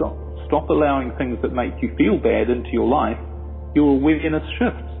to stop allowing things that make you feel bad into your life, your awareness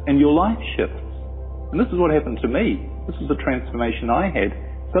shifts and your life shifts. And this is what happened to me. This is the transformation I had.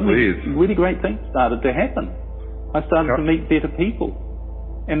 Suddenly, really great things started to happen. I started to meet better people.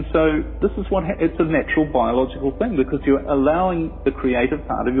 And so this is it's a natural biological thing, because you're allowing the creative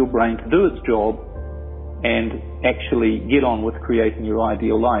part of your brain to do its job and actually get on with creating your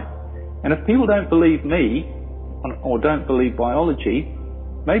ideal life. And if people don't believe me or don't believe biology,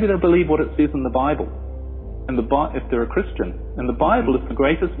 maybe they'll believe what it says in the Bible. And if they're a Christian. And the Bible is the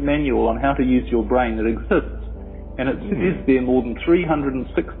greatest manual on how to use your brain that exists. And it says there more than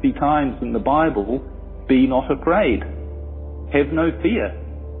 360 times in the Bible, be not afraid. Have no fear.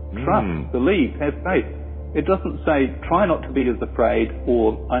 Trust, believe, have faith. It doesn't say, try not to be as afraid,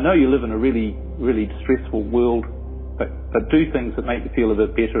 or I know you live in a really, really stressful world, but do things that make you feel a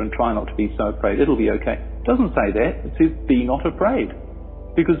bit better and try not to be so afraid. It'll be okay. It doesn't say that. It says, be not afraid.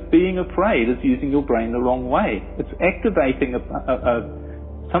 Because being afraid is using your brain the wrong way. It's activating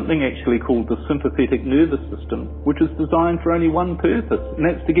something actually called the sympathetic nervous system, which is designed for only one purpose, and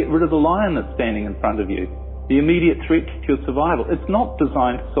that's to get rid of the lion that's standing in front of you, the immediate threat to your survival. It's not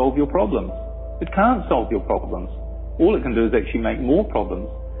designed to solve your problems. It can't solve your problems. All it can do is actually make more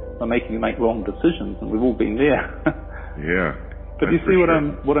problems by making you make wrong decisions, and we've all been there. Yeah. But you see what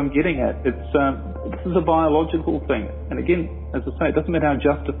I'm getting at? It's this is a biological thing, and again, as I say, it doesn't matter how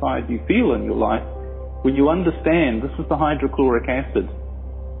justified you feel in your life. When you understand this is the hydrochloric acid,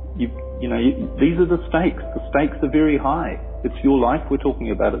 these are the stakes. The stakes are very high. It's your life we're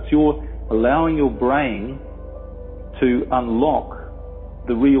talking about. It's your allowing your brain to unlock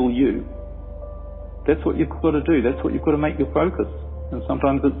the real you. That's what you've got to do. That's what you've got to make your focus. And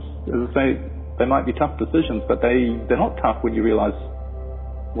sometimes it's, as I say, they might be tough decisions, but they're not tough when you realize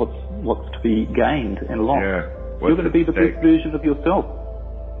what's to be gained and lost. Yeah. You're going to be the best version of yourself.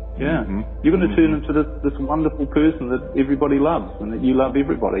 Yeah. You're going to turn into this wonderful person that everybody loves, and that you love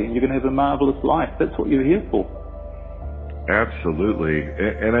everybody, and you're going to have a marvelous life. That's what you're here for. Absolutely.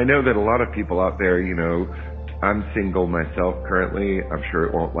 And I know that a lot of people out there, I'm single myself currently. I'm sure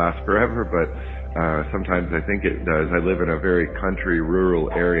it won't last forever, but sometimes I think it does. I live in a very country,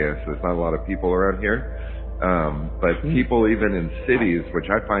 rural area, so there's not a lot of people around here. But people even in cities, which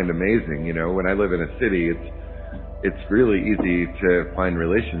I find amazing, when I live in a city, it's really easy to find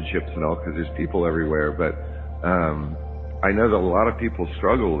relationships and all because there's people everywhere. But I know that a lot of people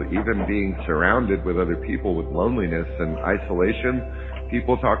struggle, even being surrounded with other people, with loneliness and isolation.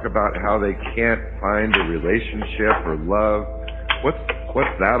 People talk about how they can't find a relationship or love.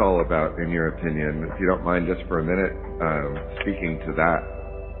 What's that all about, in your opinion? If you don't mind, just for a minute, speaking to that.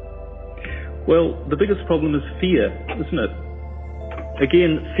 Well, the biggest problem is fear, isn't it?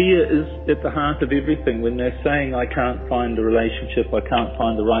 Again, fear is at the heart of everything. When they're saying, I can't find a relationship, I can't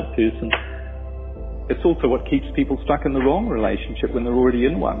find the right person, it's also what keeps people stuck in the wrong relationship when they're already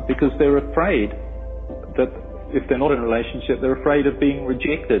in one, because they're afraid that if they're not in a relationship, they're afraid of being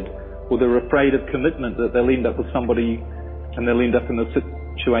rejected, or they're afraid of commitment, that they'll end up with somebody and they'll end up in a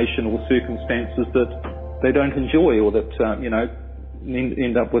situation or circumstances that they don't enjoy, or that,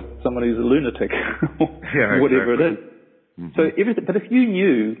 end up with someone who's a lunatic, or whatever it is. Mm-hmm. So but if you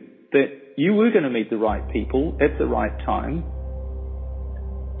knew that you were going to meet the right people at the right time,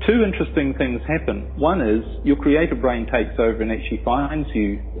 two interesting things happen. One is your creative brain takes over and actually finds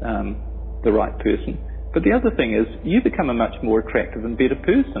you the right person. But the other thing is you become a much more attractive and better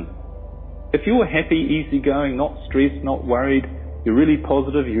person. If you're happy, easygoing, not stressed, not worried, you're really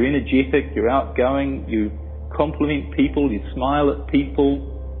positive, you're energetic, you're outgoing, you compliment people, you smile at people,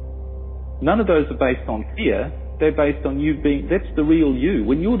 none of those are based on fear. They're based on you being, that's the real you.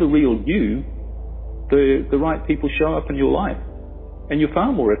 When you're the real you, the right people show up in your life. And you're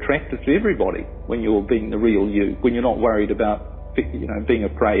far more attractive to everybody when you're being the real you, when you're not worried about, being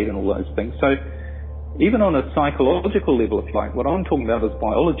afraid and all those things. So even on a psychological level, if like, what I'm talking about is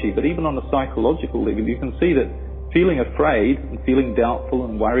biology, but even on a psychological level, you can see that feeling afraid and feeling doubtful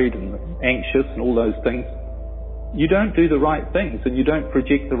and worried and anxious and all those things, you don't do the right things and you don't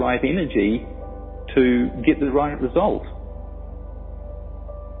project the right energy to get the right result.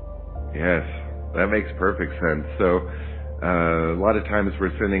 Yes, that makes perfect sense. So a lot of times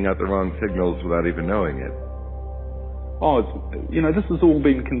we're sending out the wrong signals without even knowing it. This has all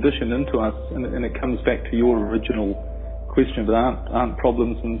been conditioned into us, and it comes back to your original question about aren't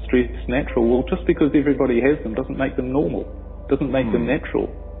problems and stress natural? Well, just because everybody has them doesn't make them normal, doesn't make them natural.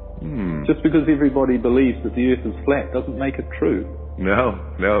 Just because everybody believes that the earth is flat doesn't make it true. No,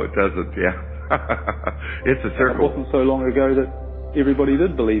 it doesn't, yeah. It's a circle. It wasn't so long ago that everybody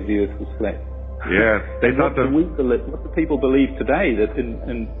did believe the earth was flat. Yeah, they thought what do people believe today that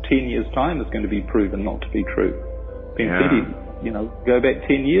in 10 years' time is going to be proven not to be true? Go back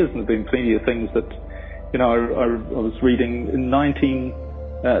 10 years and there have been plenty of things that, I was reading in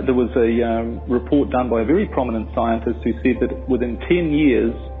there was a report done by a very prominent scientist who said that within 10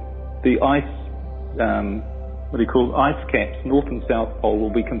 years, the ice caps, North and South Pole,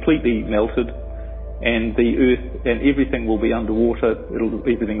 will be completely melted, and the Earth and everything will be underwater.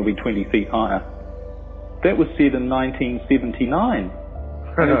 Everything will be 20 feet higher. That was said in 1979.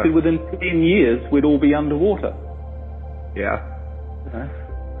 And they said within 10 years, we'd all be underwater. Yeah.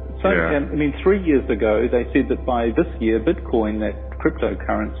 So, 3 years ago, they said that by this year, Bitcoin, that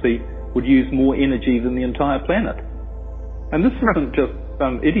cryptocurrency, would use more energy than the entire planet. And this isn't just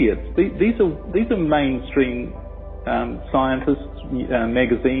some idiots. These are mainstream scientists,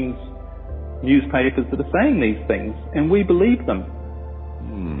 magazines, newspapers that are saying these things, and we believe them.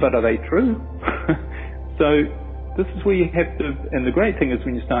 But are they true? So this is where you have to, and the great thing is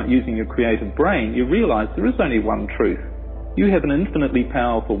when you start using your creative brain, you realize there is only one truth. You have an infinitely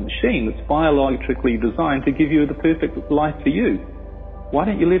powerful machine that's biologically designed to give you the perfect life for you. Why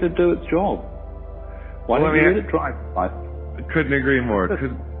don't you let it do its job? Why don't you let it drive life? Couldn't agree more.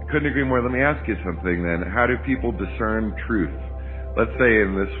 Couldn't agree more. Let me ask you something then. How do people discern truth? Let's say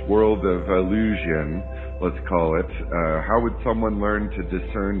in this world of illusion, let's call it, how would someone learn to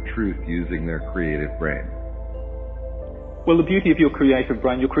discern truth using their creative brain? Well, the beauty of your creative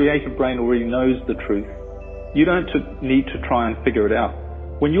brain already knows the truth. You don't need to try and figure it out.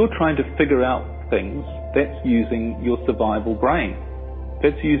 When you're trying to figure out things, that's using your survival brain.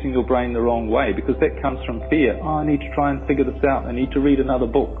 That's using your brain the wrong way, because that comes from fear. I need to try and figure this out. I need to read another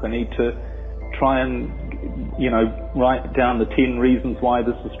book. I need to try and, write down the 10 reasons why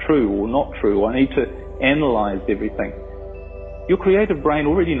this is true or not true. I need to analyze everything. Your creative brain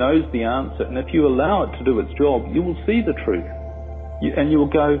already knows the answer, and if you allow it to do its job, you will see the truth. And you will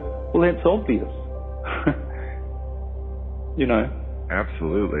go, well, that's obvious.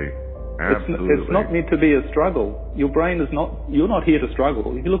 Absolutely. It's not meant to be a struggle. Your brain you're not here to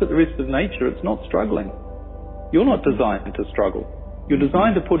struggle. If you look at the rest of nature, it's not struggling. You're not designed to struggle. You're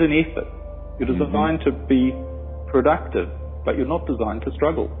designed to put in effort. You're designed to be productive, but you're not designed to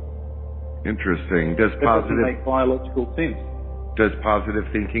struggle. Interesting. That doesn't make biological sense. Does positive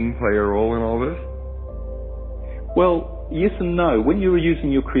thinking play a role in all this? Well, yes and no. When you're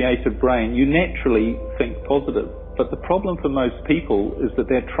using your creative brain, you naturally think positive. But the problem for most people is that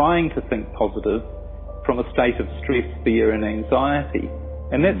they're trying to think positive from a state of stress, fear, and anxiety.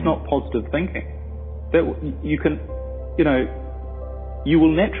 And that's not positive thinking. That you can, you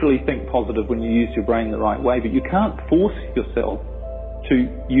will naturally think positive when you use your brain the right way, but you can't force yourself to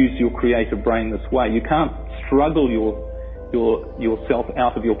use your creative brain this way. You can't struggle yourself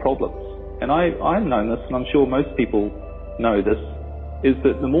out of your problems. And I've known this, and I'm sure most people know this, is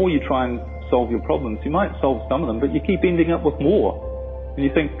that the more you try and solve your problems, you might solve some of them, but you keep ending up with more. And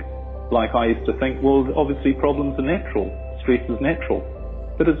you think, like I used to think, well, obviously problems are natural, stress is natural.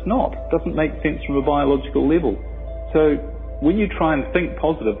 But it's not. It doesn't make sense from a biological level. So when you try and think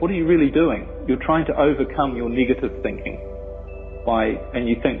positive, what are you really doing? You're trying to overcome your negative thinking.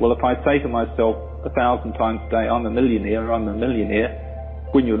 And you think, well, if I say to myself 1,000 times a day, I'm a millionaire,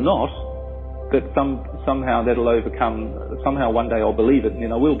 when you're not, that somehow that'll overcome, somehow one day I'll believe it and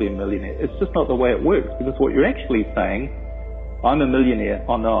then I will be a millionaire. It's just not the way it works, because what you're actually saying, I'm a millionaire,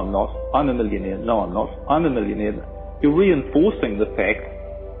 oh no I'm not, I'm a millionaire, no I'm not, I'm a millionaire. You're reinforcing the fact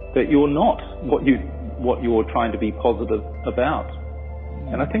that you're not what you're trying to be positive about.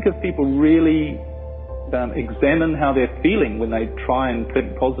 And I think if people really examine how they're feeling when they try and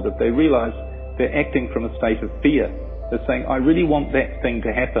think positive, they realize they're acting from a state of fear. They're saying, I really want that thing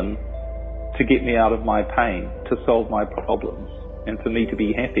to happen to get me out of my pain, to solve my problems, and for me to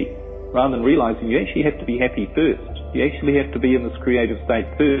be happy, rather than realizing you actually have to be happy first. You actually have to be in this creative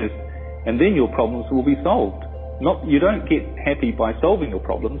state first, and then your problems will be solved. You don't get happy by solving your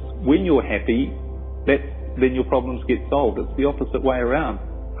problems. When you're happy, then your problems get solved. It's the opposite way around.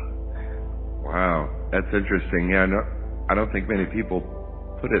 Wow, that's interesting. Yeah, no, I don't think many people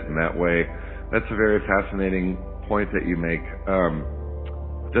put it in that way. That's a very fascinating point that you make.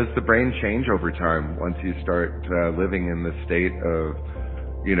 Does the brain change over time once you start living in the state of,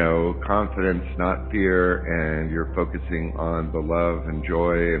 confidence, not fear, and you're focusing on the love and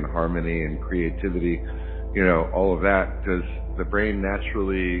joy and harmony and creativity, all of that? Does the brain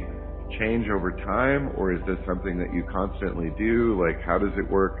naturally change over time, or is this something that you constantly do? Like, how does it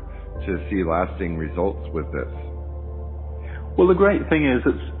work to see lasting results with this? Well, the great thing is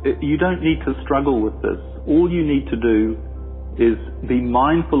you don't need to struggle with this. All you need to do is be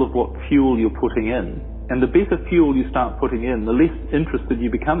mindful of what fuel you're putting in. And the better fuel you start putting in, the less interested you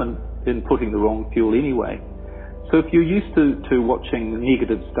become in putting the wrong fuel anyway. So if you're used to watching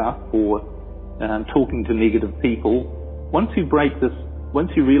negative stuff or talking to negative people, once you break this,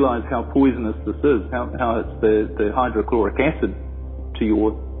 once you realize how poisonous this is, how it's the hydrochloric acid to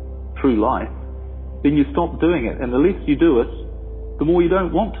your true life, then you stop doing it. And the less you do it, the more you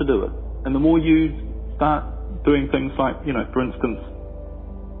don't want to do it. And the more you start doing things like, for instance,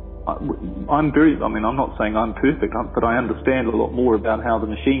 I'm not saying I'm perfect, but I understand a lot more about how the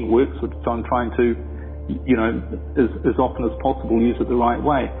machine works, so I'm trying to, as often as possible, use it the right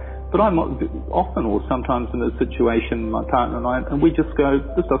way. But I'm often or sometimes in a situation, my partner and I, and we just go,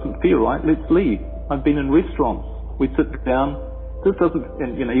 this doesn't feel right, let's leave. I've been in restaurants, we sit down, this doesn't,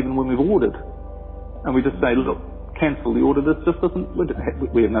 and, even when we've ordered, and we just say, look, cancel the order, this just doesn't,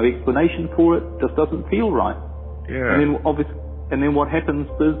 we have no explanation for it, just doesn't feel right. Yeah. And then what happens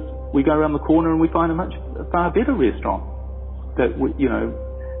is we go around the corner and we find a far better restaurant.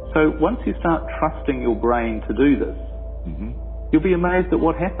 So once you start trusting your brain to do this, you'll be amazed at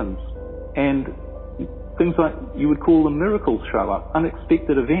what happens. And things like, you would call them miracles show up,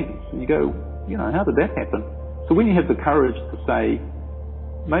 unexpected events. And you go, how did that happen? So when you have the courage to say,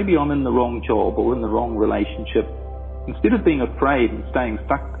 maybe I'm in the wrong job or in the wrong relationship, instead of being afraid and staying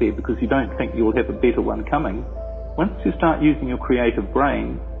stuck there because you don't think you'll have a better one coming, once you start using your creative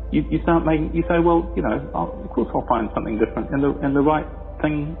brain, you say, well, of course I'll find something different, and the right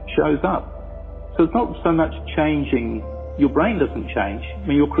thing shows up. So it's not so much changing, your brain doesn't change.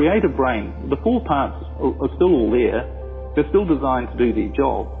 your creative brain, the four parts are still all there. They're still designed to do their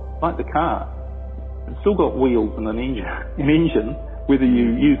job, like the car. It's still got wheels and an engine, whether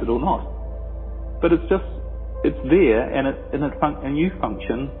you use it or not. But it's there, and you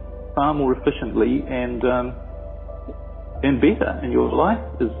function far more efficiently and better, and your life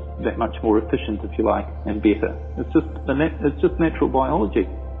is that much more efficient, if you like, and better. It's just natural biology.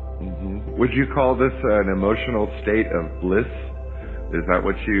 Would you call this an emotional state of bliss? Is that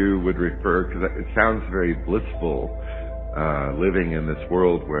what you would refer? Because it sounds very blissful, living in this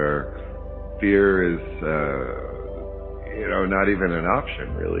world where fear is, not even an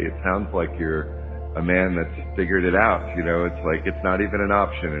option, really. It sounds like you're a man that's figured it out. It's like it's not even an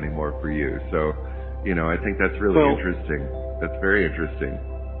option anymore for you. So, I think that's really interesting. That's very interesting.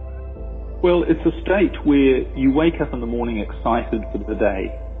 Well, it's a state where you wake up in the morning excited for the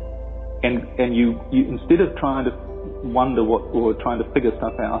day, and you instead of trying to wonder or trying to figure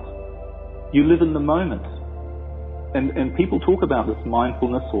stuff out. You live in the moment. And people talk about this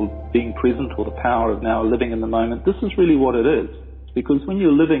mindfulness or being present or the power of now living in the moment. This is really what it is. Because when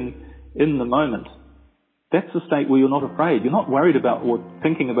you're living in the moment, that's a state where you're not afraid. You're not worried about or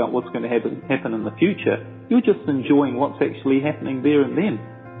thinking about what's going to happen in the future. You're just enjoying what's actually happening there and then.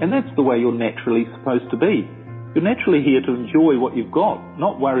 And that's the way you're naturally supposed to be. You're naturally here to enjoy what you've got,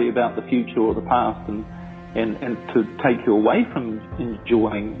 not worry about the future or the past and to take you away from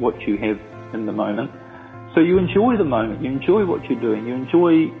enjoying what you have in the moment. So you enjoy the moment, you enjoy what you're doing,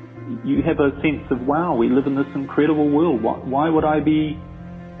 you have a sense of, wow, we live in this incredible world. Why would I be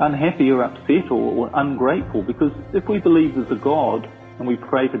unhappy or upset or ungrateful? Because if we believe there's a God and we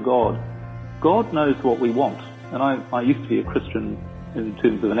pray to God, God knows what we want. And I used to be a Christian in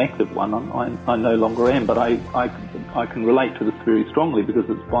terms of an active one. I no longer am, but I can relate to this very strongly because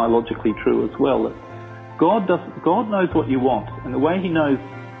it's biologically true as well. That God knows what you want, and the way He knows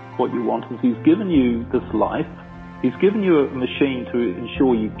what you want is He's given you this life. He's given you a machine to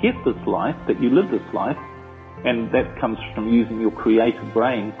ensure you get this life, that you live this life, and that comes from using your creative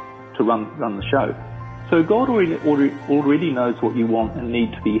brain to run the show. So God already knows what you want and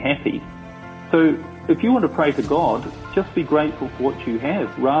need to be happy. So if you want to pray to God, just be grateful for what you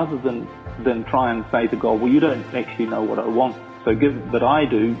have, rather than try and say to God, well, you don't actually know what I want, but I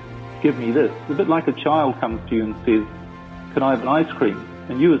do, give me this. It's a bit like a child comes to you and says, can I have an ice cream?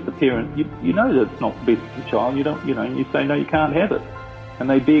 And you as the parent, you know that it's not best for the child, and you say, no, you can't have it. And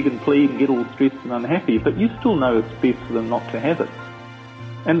they beg and plead and get all stressed and unhappy, but you still know it's best for them not to have it.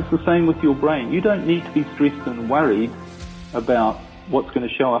 And it's the same with your brain. You don't need to be stressed and worried about what's going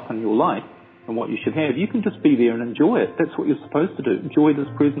to show up in your life and what you should have. You can just be there and enjoy it. That's what you're supposed to do. Enjoy this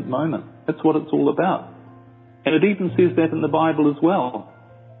present moment. That's what it's all about. And it even says that in the Bible as well.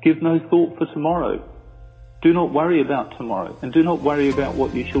 Give no thought for tomorrow. Do not worry about tomorrow, and do not worry about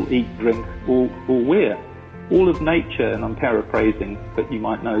what you shall eat, drink, or wear. All of nature, and I'm paraphrasing, but you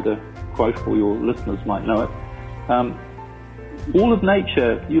might know the quote, or your listeners might know it. All of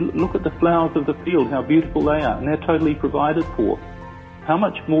nature, you look at the flowers of the field, how beautiful they are, and they're totally provided for. How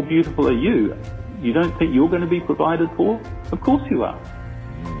much more beautiful are you? You don't think you're going to be provided for? Of course you are.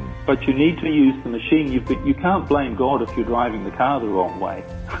 But you need to use the machine. You can't blame God if you're driving the car the wrong way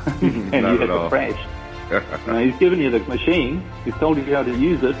and you have a crash. He's given you the machine. He's told you how to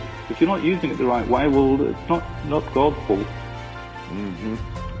use it. If you're not using it the right way, well, it's not God's fault.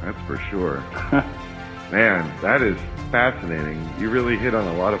 That's for sure. Man, that is fascinating. You really hit on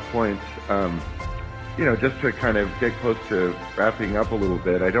a lot of points. Just to kind of get close to wrapping up a little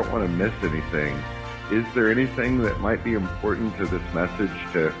bit, I don't want to miss anything. Is there anything that might be important to this message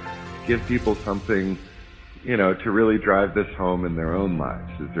to give people something, to really drive this home in their own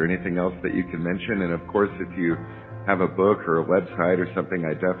lives? Is there anything else that you can mention? And of course, if you have a book or a website or something,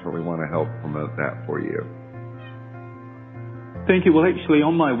 I definitely want to help promote that for you. Thank you. Well, actually,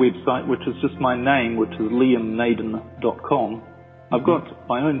 on my website, which is just my name, which is liamnaden.com, I've got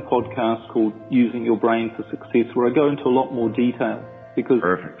my own podcast called Using Your Brain for Success, where I go into a lot more detail.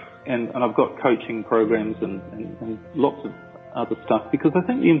 Perfect. And I've got coaching programs and lots of other stuff, because I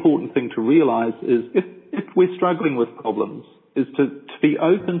think the important thing to realize is if we're struggling with problems, is to be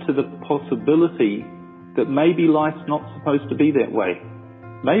open to the possibility that maybe life's not supposed to be that way.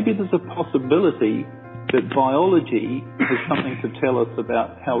 Maybe there's a possibility that biology has something to tell us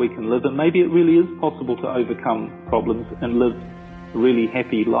about how we can live, and maybe it really is possible to overcome problems and live a really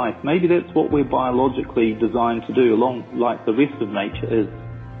happy life. Maybe that's what we're biologically designed to do, along like the rest of nature is.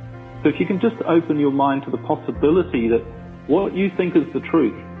 So if you can just open your mind to the possibility that what you think is the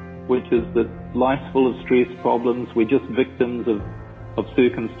truth, which is that life's full of stress, problems, we're just victims of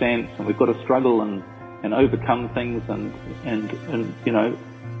circumstance, and we've got to struggle and overcome things, and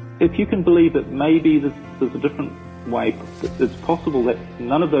if you can believe that maybe there's a different way, it's possible that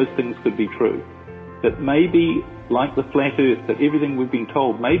none of those things could be true, that maybe, like the flat earth, that everything we've been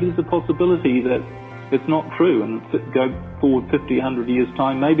told, maybe there's a possibility that it's not true, and go forward 50, 100 years'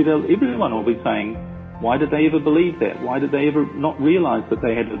 time, maybe everyone will be saying, why did they ever believe that? Why did they ever not realize that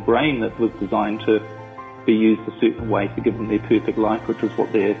they had a brain that was designed to be used a certain way to give them their perfect life, which is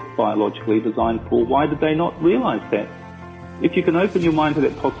what they're biologically designed for? Why did they not realize that? If you can open your mind to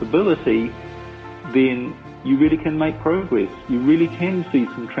that possibility, then you really can make progress. You really can see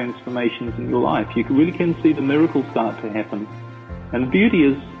some transformations in your life. You really can see the miracles start to happen. And the beauty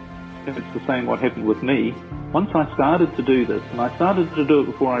is, it's the same what happened with me. Once I started to do this, and I started to do it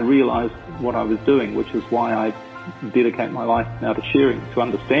before I realized what I was doing, which is why I dedicate my life now to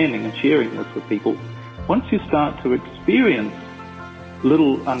understanding and sharing this with people. Once you start to experience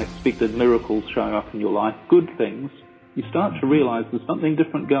little unexpected miracles showing up in your life, good things, you start to realize there's something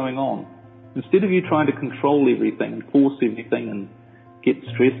different going on. Instead of you trying to control everything and force everything and get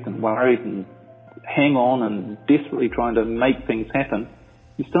stressed and worried and hang on and desperately trying to make things happen,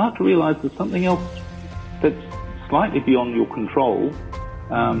 you start to realize there's something else that's slightly beyond your control,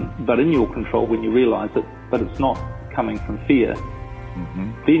 but in your control when you realize it, but it's not coming from fear.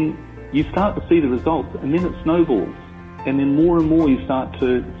 Then you start to see the results, and then it snowballs. And then more and more you start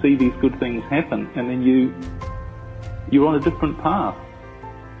to see these good things happen, and then you're on a different path,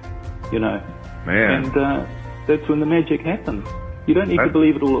 you know. Man. And that's when the magic happens. You don't need to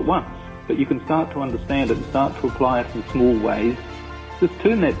believe it all at once, but you can start to understand it and start to apply it in small ways. Just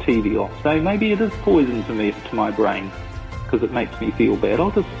turn that TV off. Say, maybe it is poison to my brain because it makes me feel bad.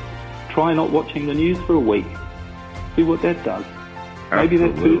 I'll just try not watching the news for a week. See what that does. Maybe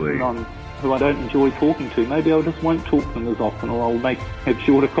that person who I don't enjoy talking to, maybe I just won't talk to them as often, or I'll have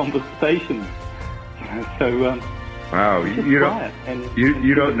shorter conversations. So wow, you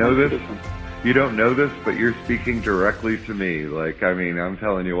don't know this. You don't know this, but you're speaking directly to me. Like, I mean, I'm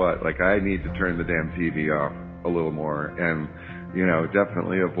telling you what, like, I need to turn the damn TV off a little more and, you know,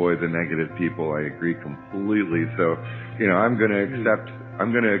 definitely avoid the negative people. I agree completely. So, you know, I'm going to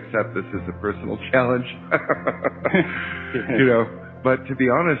accept this as a personal challenge. You know, but to be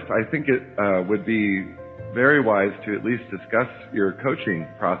honest, I think it would be very wise to at least discuss your coaching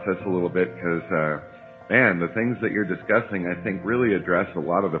process a little bit, because man, the things that you're discussing, I think, really address a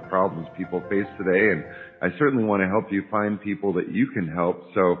lot of the problems people face today. And I certainly want to help you find people that you can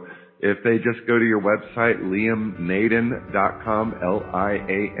help. So if they just go to your website, liamnaden.com,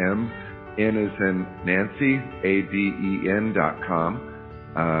 Liam, N as in Nancy, ADEN.com,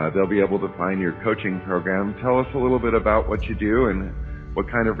 they'll be able to find your coaching program. Tell us a little bit about what you do and what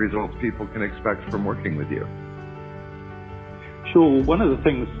kind of results people can expect from working with you. Sure. One of the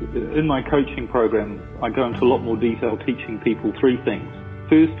things in my coaching program, I go into a lot more detail teaching people three things.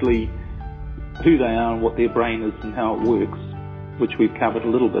 Firstly, who they are and what their brain is and how it works, which we've covered a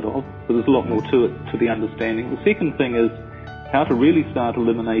little bit of, but there's a lot more to it, to the understanding. The second thing is how to really start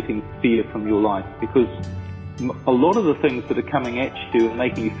eliminating fear from your life, because a lot of the things that are coming at you and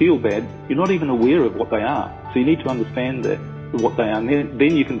making you feel bad, you're not even aware of what they are. So you need to understand that, what they are, and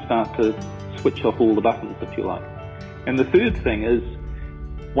then you can start to switch off all the buttons, if you like. And the third thing is,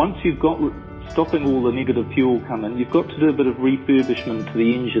 once you've got stopping all the negative fuel coming, you've got to do a bit of refurbishment to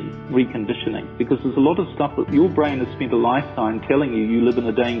the engine, reconditioning, because there's a lot of stuff that your brain has spent a lifetime telling you live in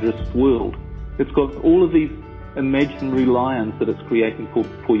a dangerous world. It's got all of these imaginary lions that it's creating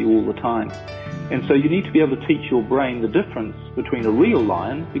for you all the time. And so you need to be able to teach your brain the difference between a real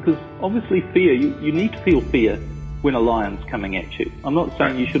lion, because obviously fear, you need to feel fear when a lion's coming at you. I'm not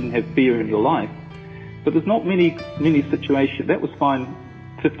saying you shouldn't have fear in your life, but there's not many situations. That was fine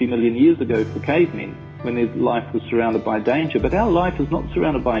 50 million years ago for cavemen, when their life was surrounded by danger. But our life is not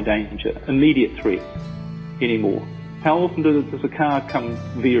surrounded by danger, immediate threats, anymore. How often does a car come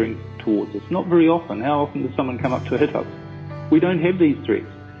veering towards us? Not very often. How often does someone come up to hit us? We don't have these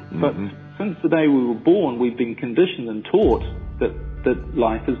threats. But since the day we were born, we've been conditioned and taught that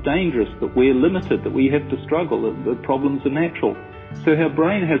life is dangerous, that we're limited, that we have to struggle, that problems are natural. So our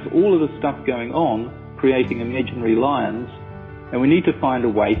brain has all of this stuff going on, creating imaginary lions, and we need to find a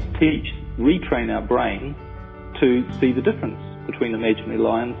way to retrain our brain to see the difference between imaginary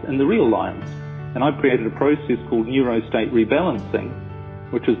lions and the real lions. And I've created a process called neurostate rebalancing,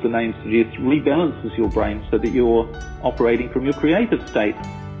 which, as the name suggests, rebalances your brain so that you're operating from your creative state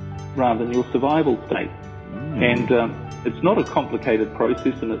rather than your survival state. And it's not a complicated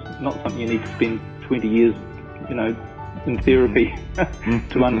process, and it's not something you need to spend 20 years, you know, in therapy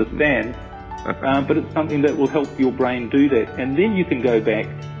to understand. But it's something that will help your brain do that. And then you can go back.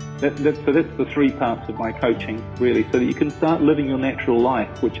 So that's the three parts of my coaching, really, so that you can start living your natural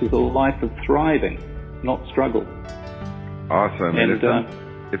life, which is a life of thriving, not struggle. Awesome. And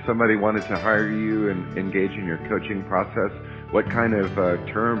if somebody wanted to hire you and engage in your coaching process, what kind of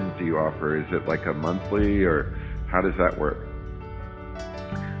terms do you offer? Is it like a monthly, or how does that work?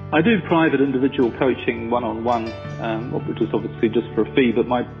 I do private individual coaching one-on-one, which is obviously just for a fee, but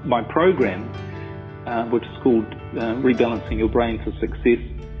my program, which is called Rebalancing Your Brain for Success,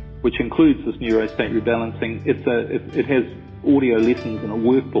 which includes this neurostate rebalancing, it has audio lessons and a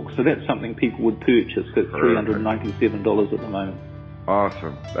workbook, so that's something people would purchase. That's $397 at the moment.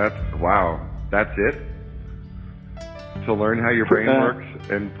 Awesome. Wow. That's it? To learn how your brain works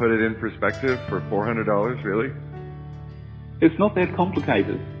and put it in perspective for $400, really? It's not that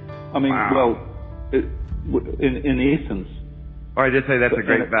complicated. I mean, wow. Well, in essence. Oh, I just say that's a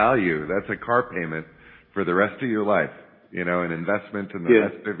great value. That's a car payment for the rest of your life, you know, an investment in the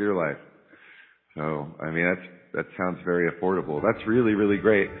rest of your life. So, I mean, that sounds very affordable. That's really, really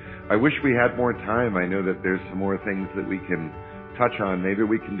great. I wish we had more time. I know that there's some more things that we can touch on. Maybe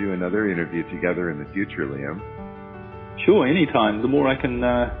we can do another interview together in the future, Liam. Sure, anytime. The more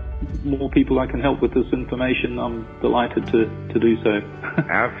more people I can help with this information, I'm delighted to do so.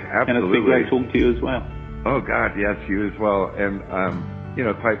 Absolutely. And it's been great talking to you as well. Oh, God, yes, you as well. And,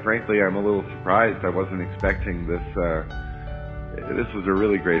 quite frankly, I'm a little surprised. I wasn't expecting this. This was a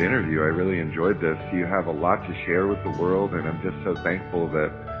really great interview. I really enjoyed this. You have a lot to share with the world, and I'm just so thankful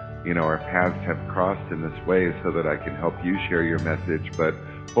that, our paths have crossed in this way so that I can help you share your message. But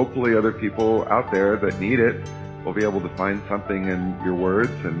hopefully other people out there that need it will be able to find something in your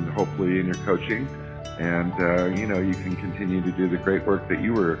words and hopefully in your coaching. And, you can continue to do the great work that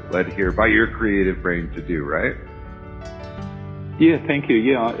you were led here by your creative brain to do, right? Yeah, thank you.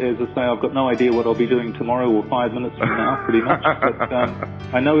 Yeah, as I say, I've got no idea what I'll be doing tomorrow or 5 minutes from now, pretty much. But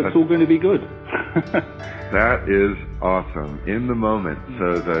I know it's all going to be good. That is awesome. In the moment.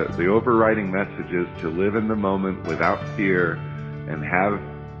 So the overriding message is to live in the moment without fear and have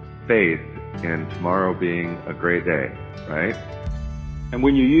faith in tomorrow being a great day, right? And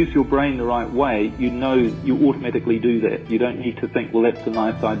when you use your brain the right way, you automatically do that. You don't need to think, well, that's a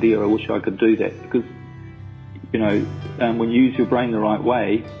nice idea, I wish I could do that. Because, when you use your brain the right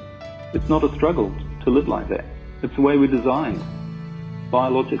way, it's not a struggle to live like that. It's the way we're designed,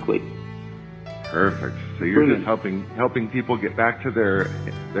 biologically. Perfect. So you're Brilliant. Just helping people get back to their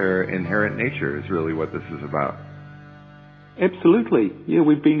inherent nature is really what this is about. Absolutely. Yeah,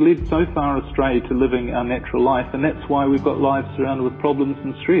 we've been led so far astray to living our natural life, and that's why we've got lives surrounded with problems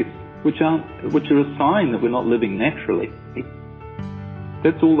and stress, which are a sign that we're not living naturally.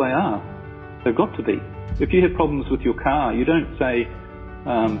 That's all they are. They've got to be. If you have problems with your car, you don't say,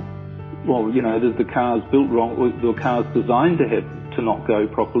 the car's built wrong, or the car's designed to not go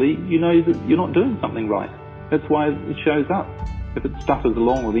properly. You know that you're not doing something right. That's why it shows up. If it stutters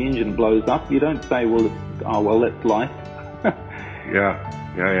along or the engine blows up, you don't say, that's life. Yeah.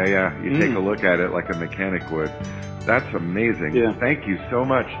 You take a look at it like a mechanic would. That's amazing. Yeah. Thank you so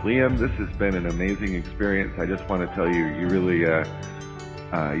much, Liam. This has been an amazing experience. I just want to tell you, you really,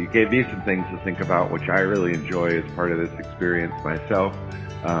 you gave me some things to think about, which I really enjoy as part of this experience myself.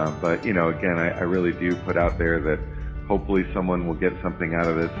 But, again, I really do put out there that hopefully someone will get something out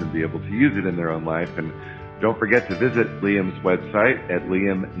of this and be able to use it in their own life. And don't forget to visit Liam's website at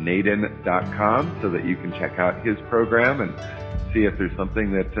liamnaden.com so that you can check out his program and see if there's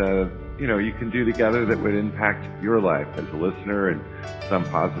something that, you can do together that would impact your life as a listener in some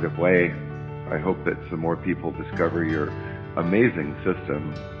positive way. I hope that some more people discover your amazing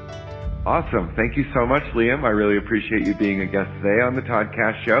system. Awesome. Thank you so much, Liam. I really appreciate you being a guest today on the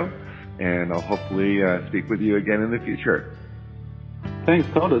Toddcast Show, and I'll hopefully speak with you again in the future. Thanks,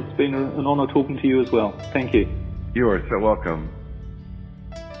 Todd. It's been an honor talking to you as well. Thank you. You are so welcome.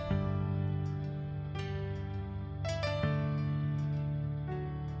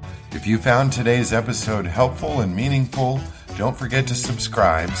 If you found today's episode helpful and meaningful, don't forget to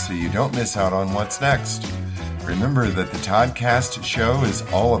subscribe so you don't miss out on what's next. Remember that the Toddcast Show is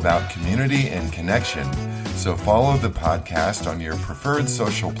all about community and connection, so follow the podcast on your preferred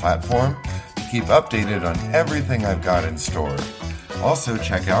social platform to keep updated on everything I've got in store. Also,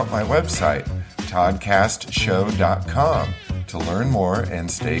 check out my website, toddcastshow.com, to learn more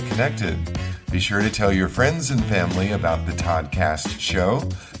and stay connected. Be sure to tell your friends and family about the Toddcast Show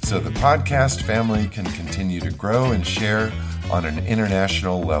so the podcast family can continue to grow and share on an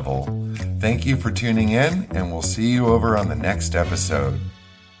international level. Thank you for tuning in, and we'll see you over on the next episode.